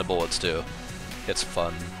explode into bullets too. It's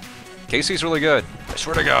fun. Casey's really good. I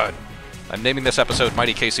swear to God. I'm naming this episode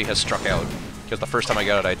Mighty Casey Has Struck Out, because the first time I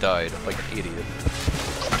got it I died like an idiot.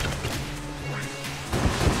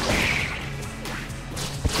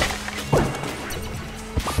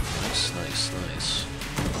 Nice, nice, nice.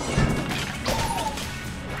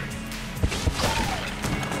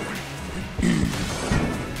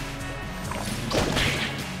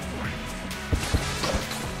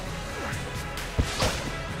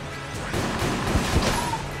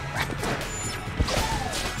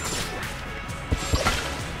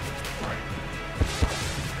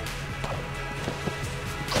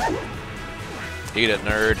 Eat it,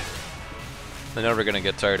 nerd. They're never gonna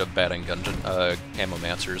get tired of batting Gungeon,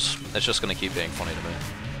 Ammomancers. It's just gonna keep being funny to me.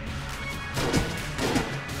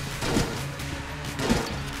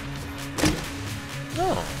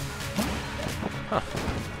 Oh. Huh.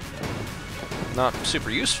 Not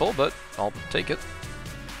super useful, but I'll take it.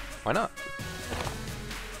 Why not?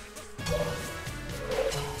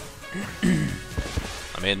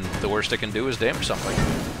 I mean, the worst it can do is damage something.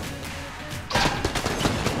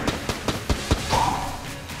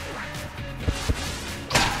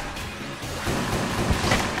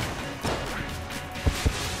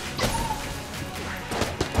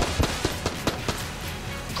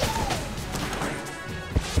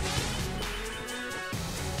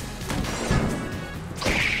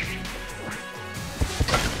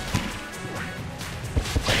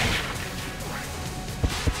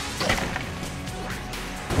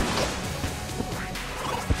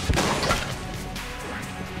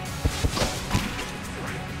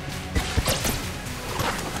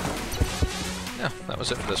 Yeah, that was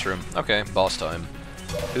it for this room. Okay, boss time.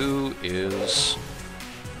 Who's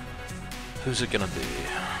it gonna be?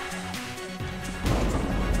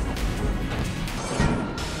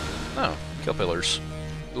 Oh, kill pillars.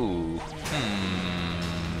 Ooh.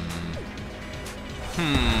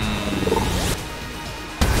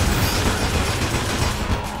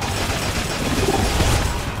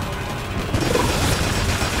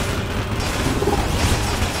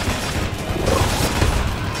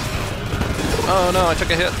 Oh no, I took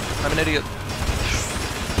a hit. I'm an idiot.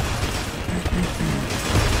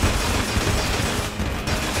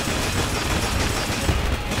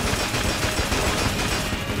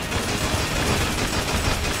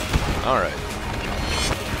 Alright.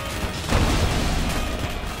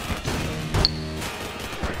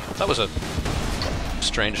 That was a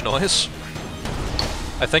strange noise.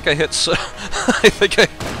 I think I hit I think I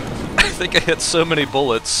think I hit so many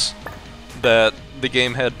bullets that the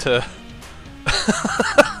game had to...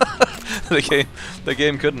 the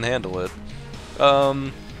game couldn't handle it.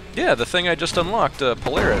 Yeah, the thing I just unlocked,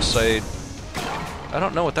 Polaris, I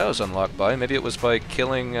don't know what that was unlocked by. Maybe it was by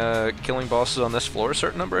killing bosses on this floor a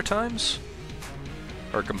certain number of times?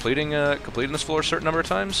 Or completing this floor a certain number of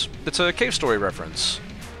times? It's a Cave Story reference.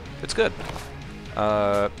 It's good.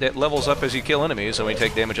 It levels up as you kill enemies, and when you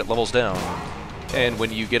take damage it levels down. And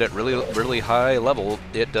when you get at really high level,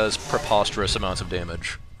 it does preposterous amounts of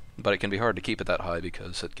damage. But it can be hard to keep it that high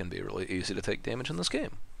because it can be really easy to take damage in this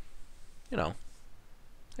game. You know,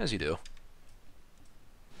 as you do.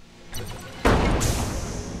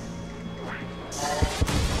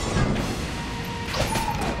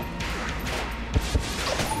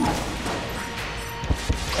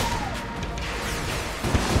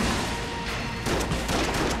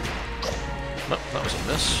 Nope, that was a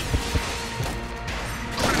miss.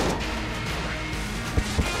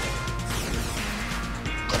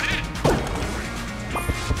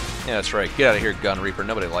 Yeah, that's right. Get out of here, Gun Reaper.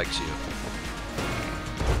 Nobody likes you.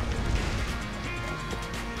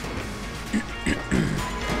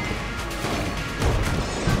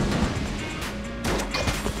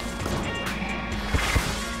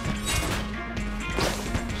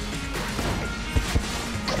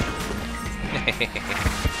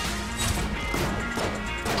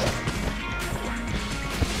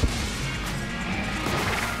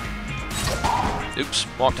 Oops,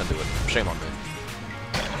 walked into it. Shame on me.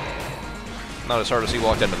 Not as hard as he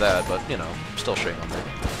walked into that, but, you know, still shame on me.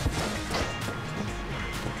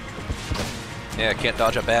 Yeah, can't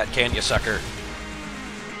dodge a bat, can you, sucker?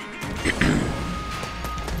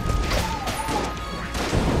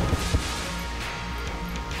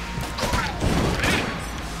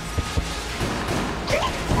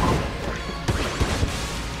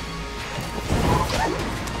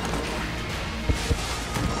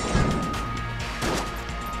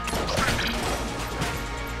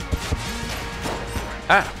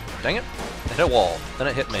 Ah! Dang it. It hit a wall. Then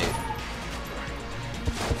it hit me.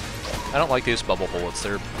 I don't like these bubble bullets.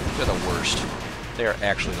 They're the worst. They are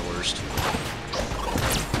actually the worst.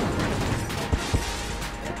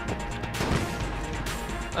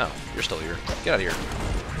 Oh, you're still here. Get out of here.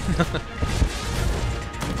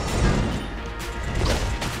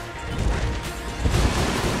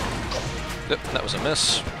 Yep, that was a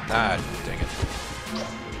miss. Ah, dang it.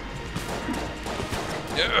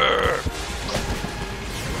 Yeah.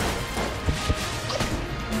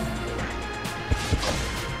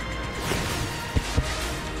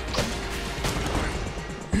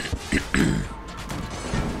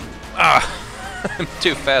 I'm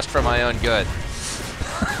too fast for my own good.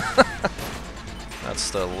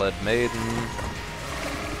 That's the Lead Maiden.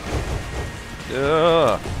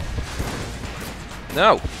 Ugh.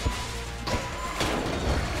 No!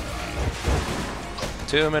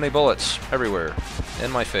 Too many bullets everywhere.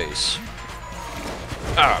 In my face.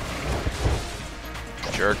 Ah!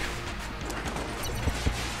 Jerk.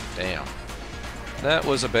 Damn. That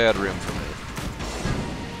was a bad room for me.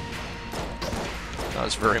 That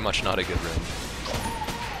was very much not a good room.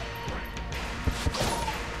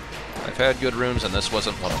 I've had good rooms, and this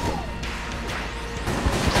wasn't one of them.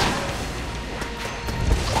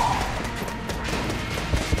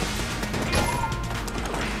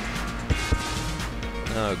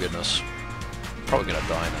 Oh, goodness. Probably gonna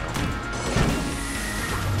die now.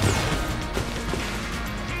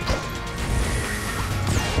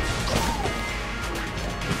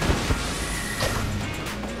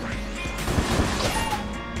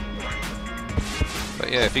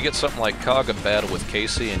 Yeah, if you get something like Cog of Battle with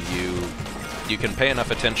Casey and you can pay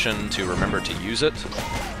enough attention to remember to use it,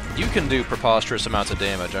 you can do preposterous amounts of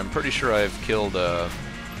damage. I'm pretty sure I've killed, I'm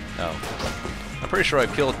pretty sure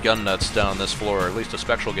I've killed gun nuts down this floor, or at least the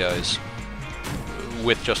spectral guys,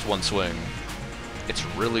 with just one swing. It's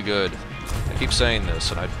really good. I keep saying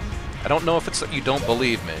this, and I don't know if it's that you don't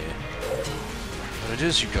believe me. But it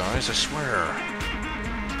is, you guys, I swear.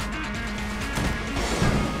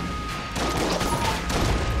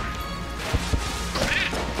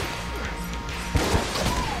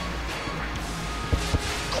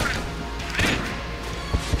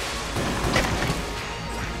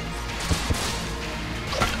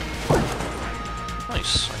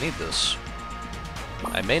 I need this.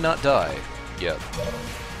 I may not die yet.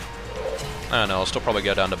 I don't know, I'll still probably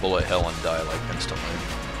go down to bullet hell and die like instantly.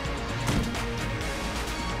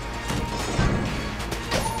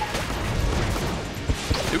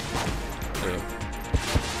 Oop.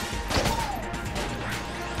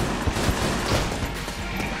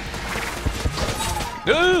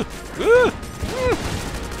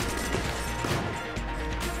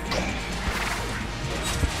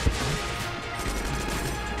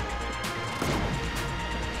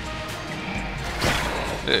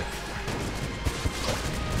 Ugh.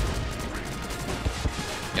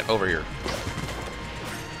 Get over here.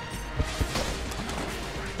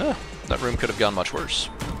 Oh, that room could have gone much worse.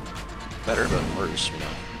 Better, but worse, you know.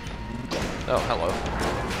 Oh, hello.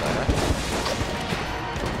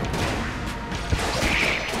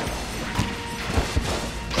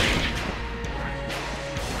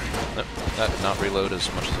 Nope, that did not reload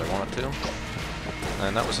as much as I want it to.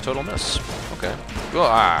 And that was a total miss. Okay.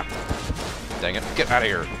 Ah! Dang it. Get out of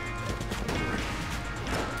here.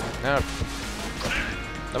 No.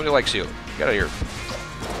 Nobody likes you. Get out of here.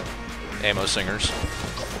 Ammo singers.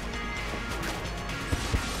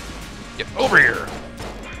 Get over here!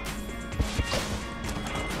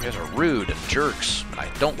 You guys are rude and jerks, and I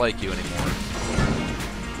don't like you anymore.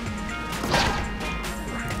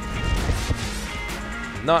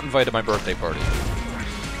 Not invited to my birthday party.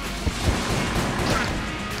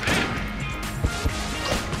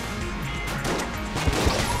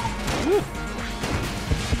 Woo.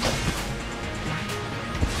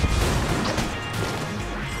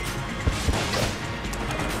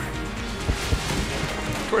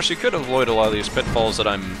 Of course, you could avoid a lot of these pitfalls that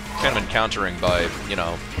I'm kind of encountering by, you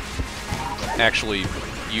know, actually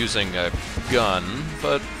using a gun,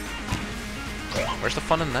 but where's the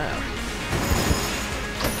fun in that?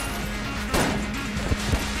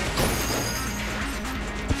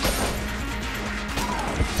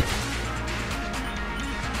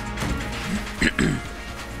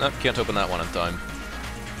 Nope, can't open that one in time.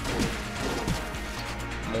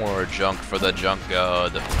 More junk for the junk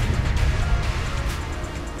god.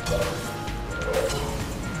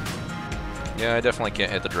 Yeah, I definitely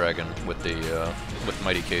can't hit the dragon with the with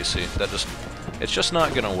Mighty Casey. It's just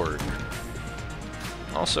not gonna work.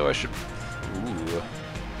 Also, I should. Ooh.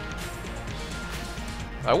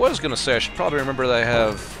 I was gonna say I should probably remember that I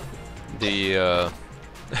have the.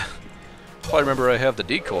 Probably remember I have the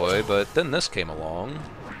decoy, but then this came along.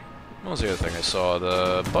 What was the other thing I saw?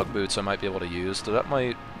 The bug boots I might be able to use. It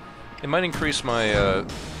might increase my.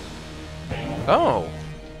 Oh,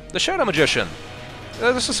 the Shadow Magician.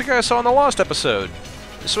 This is the guy I saw in the Lost episode.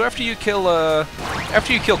 So after you kill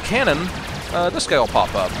Cannon, this guy will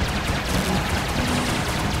pop up.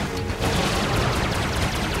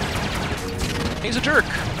 He's a jerk.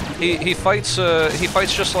 He fights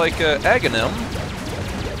just like Aghanim,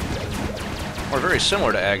 or very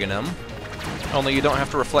similar to Aghanim, only you don't have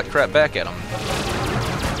to reflect crap back at him.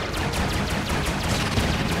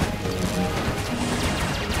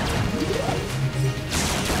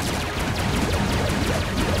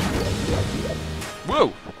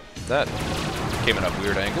 Whoa! That came in a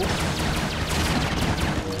weird angle.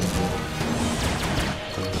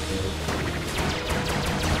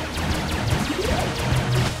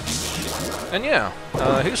 And yeah,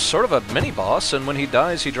 he's sort of a mini-boss, and when he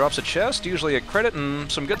dies he drops a chest, usually a credit and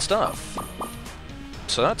some good stuff.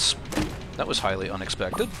 So that was highly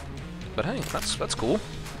unexpected. But hey, that's cool.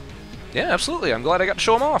 Yeah, absolutely, I'm glad I got to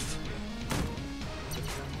show him off.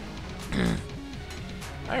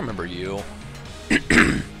 I remember you.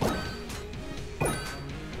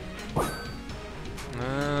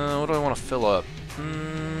 What do I want to fill up?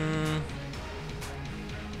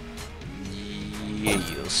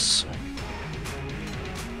 Yes.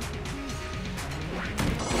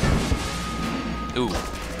 Ooh,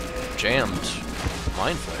 jammed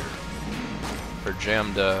Mind Flayer. Or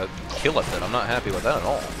jammed Killeth. I'm not happy with that at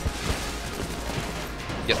all.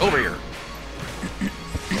 Get over here.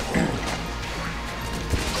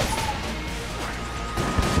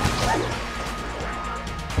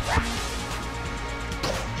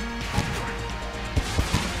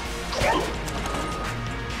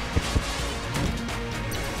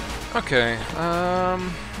 Okay, I'll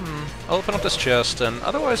open up this chest, and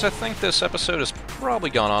otherwise I think this episode has probably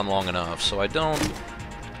gone on long enough, so I don't...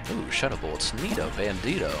 Ooh, Shadow Bullets, Neato,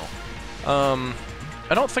 Bandito.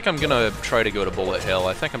 I don't think I'm gonna try to go to Bullet Hill.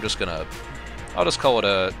 I think I'm just gonna... I'll just call it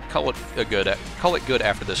good after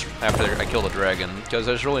I kill the dragon, because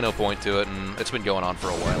there's really no point to it, and it's been going on for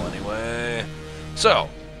a while anyway. So,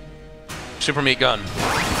 Super Meat Gun.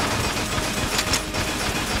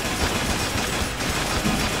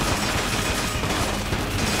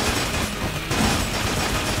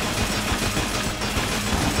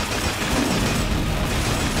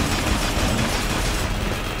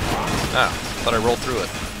 Ah, thought I rolled through it.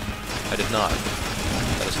 I did not.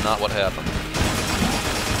 That is not what happened.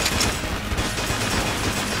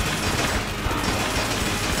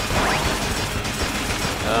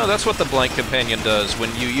 Oh, that's what the blank companion does.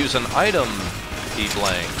 When you use an item, he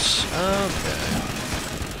blanks. Okay.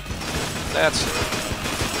 That's it.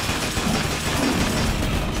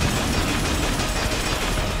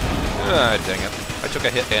 Ah, dang it. I took a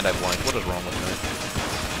hit and I blanked. What is wrong with me?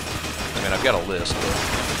 I mean, I've got a list, but...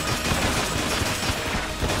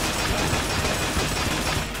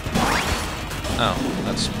 Oh,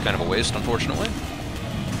 that's kind of a waste, unfortunately.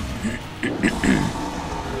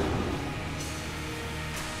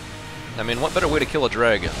 I mean, what better way to kill a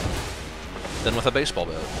dragon than with a baseball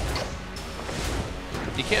bat?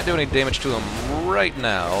 You can't do any damage to him right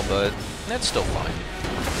now, but that's still fine.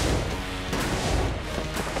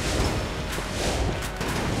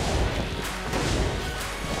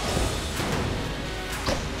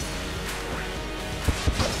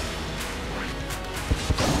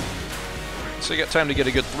 So you got time to get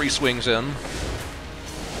a good 3 swings in.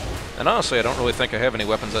 And honestly, I don't really think I have any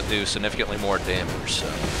weapons that do significantly more damage, so...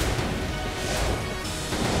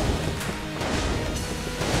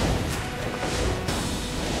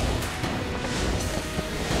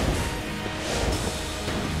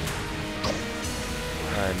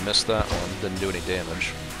 I missed that one, didn't do any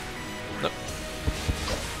damage. Nope.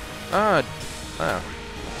 I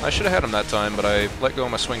should have had him that time, but I let go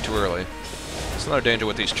of my swing too early. It's another danger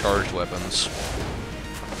with these charged weapons.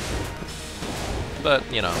 But,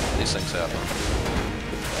 you know, these things happen.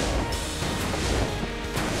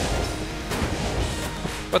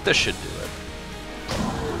 But this should do it.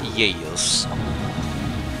 Yes.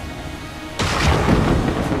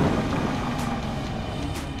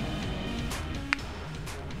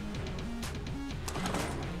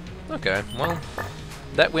 Okay, well,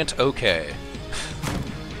 that went okay.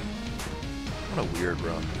 What a weird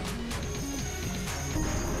run.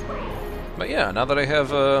 But yeah, now that I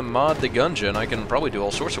have mod the Gungeon, I can probably do all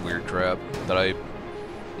sorts of weird crap that I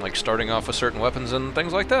like, starting off with certain weapons and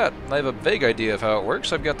things like that. I have a vague idea of how it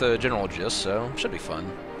works. I've got the general gist, so it should be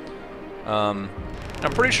fun. I'm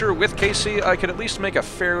pretty sure with KC I could at least make a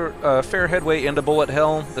fair headway into bullet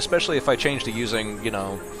hell, especially if I change to using, you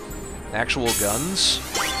know, actual guns.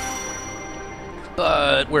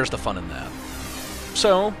 But where's the fun in that?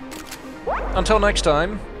 So, until next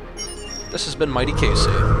time, this has been Mighty Casey.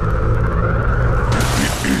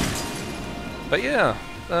 But yeah,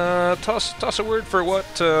 toss a word for what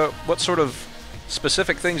sort of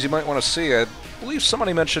specific things you might want to see. I believe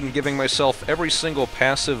somebody mentioned giving myself every single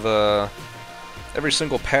passive bullet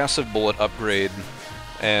upgrade,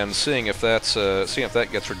 and seeing if that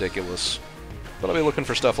gets ridiculous. But I'll be looking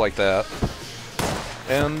for stuff like that.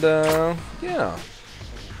 And yeah,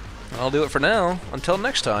 I'll do it for now. Until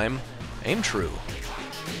next time, aim true.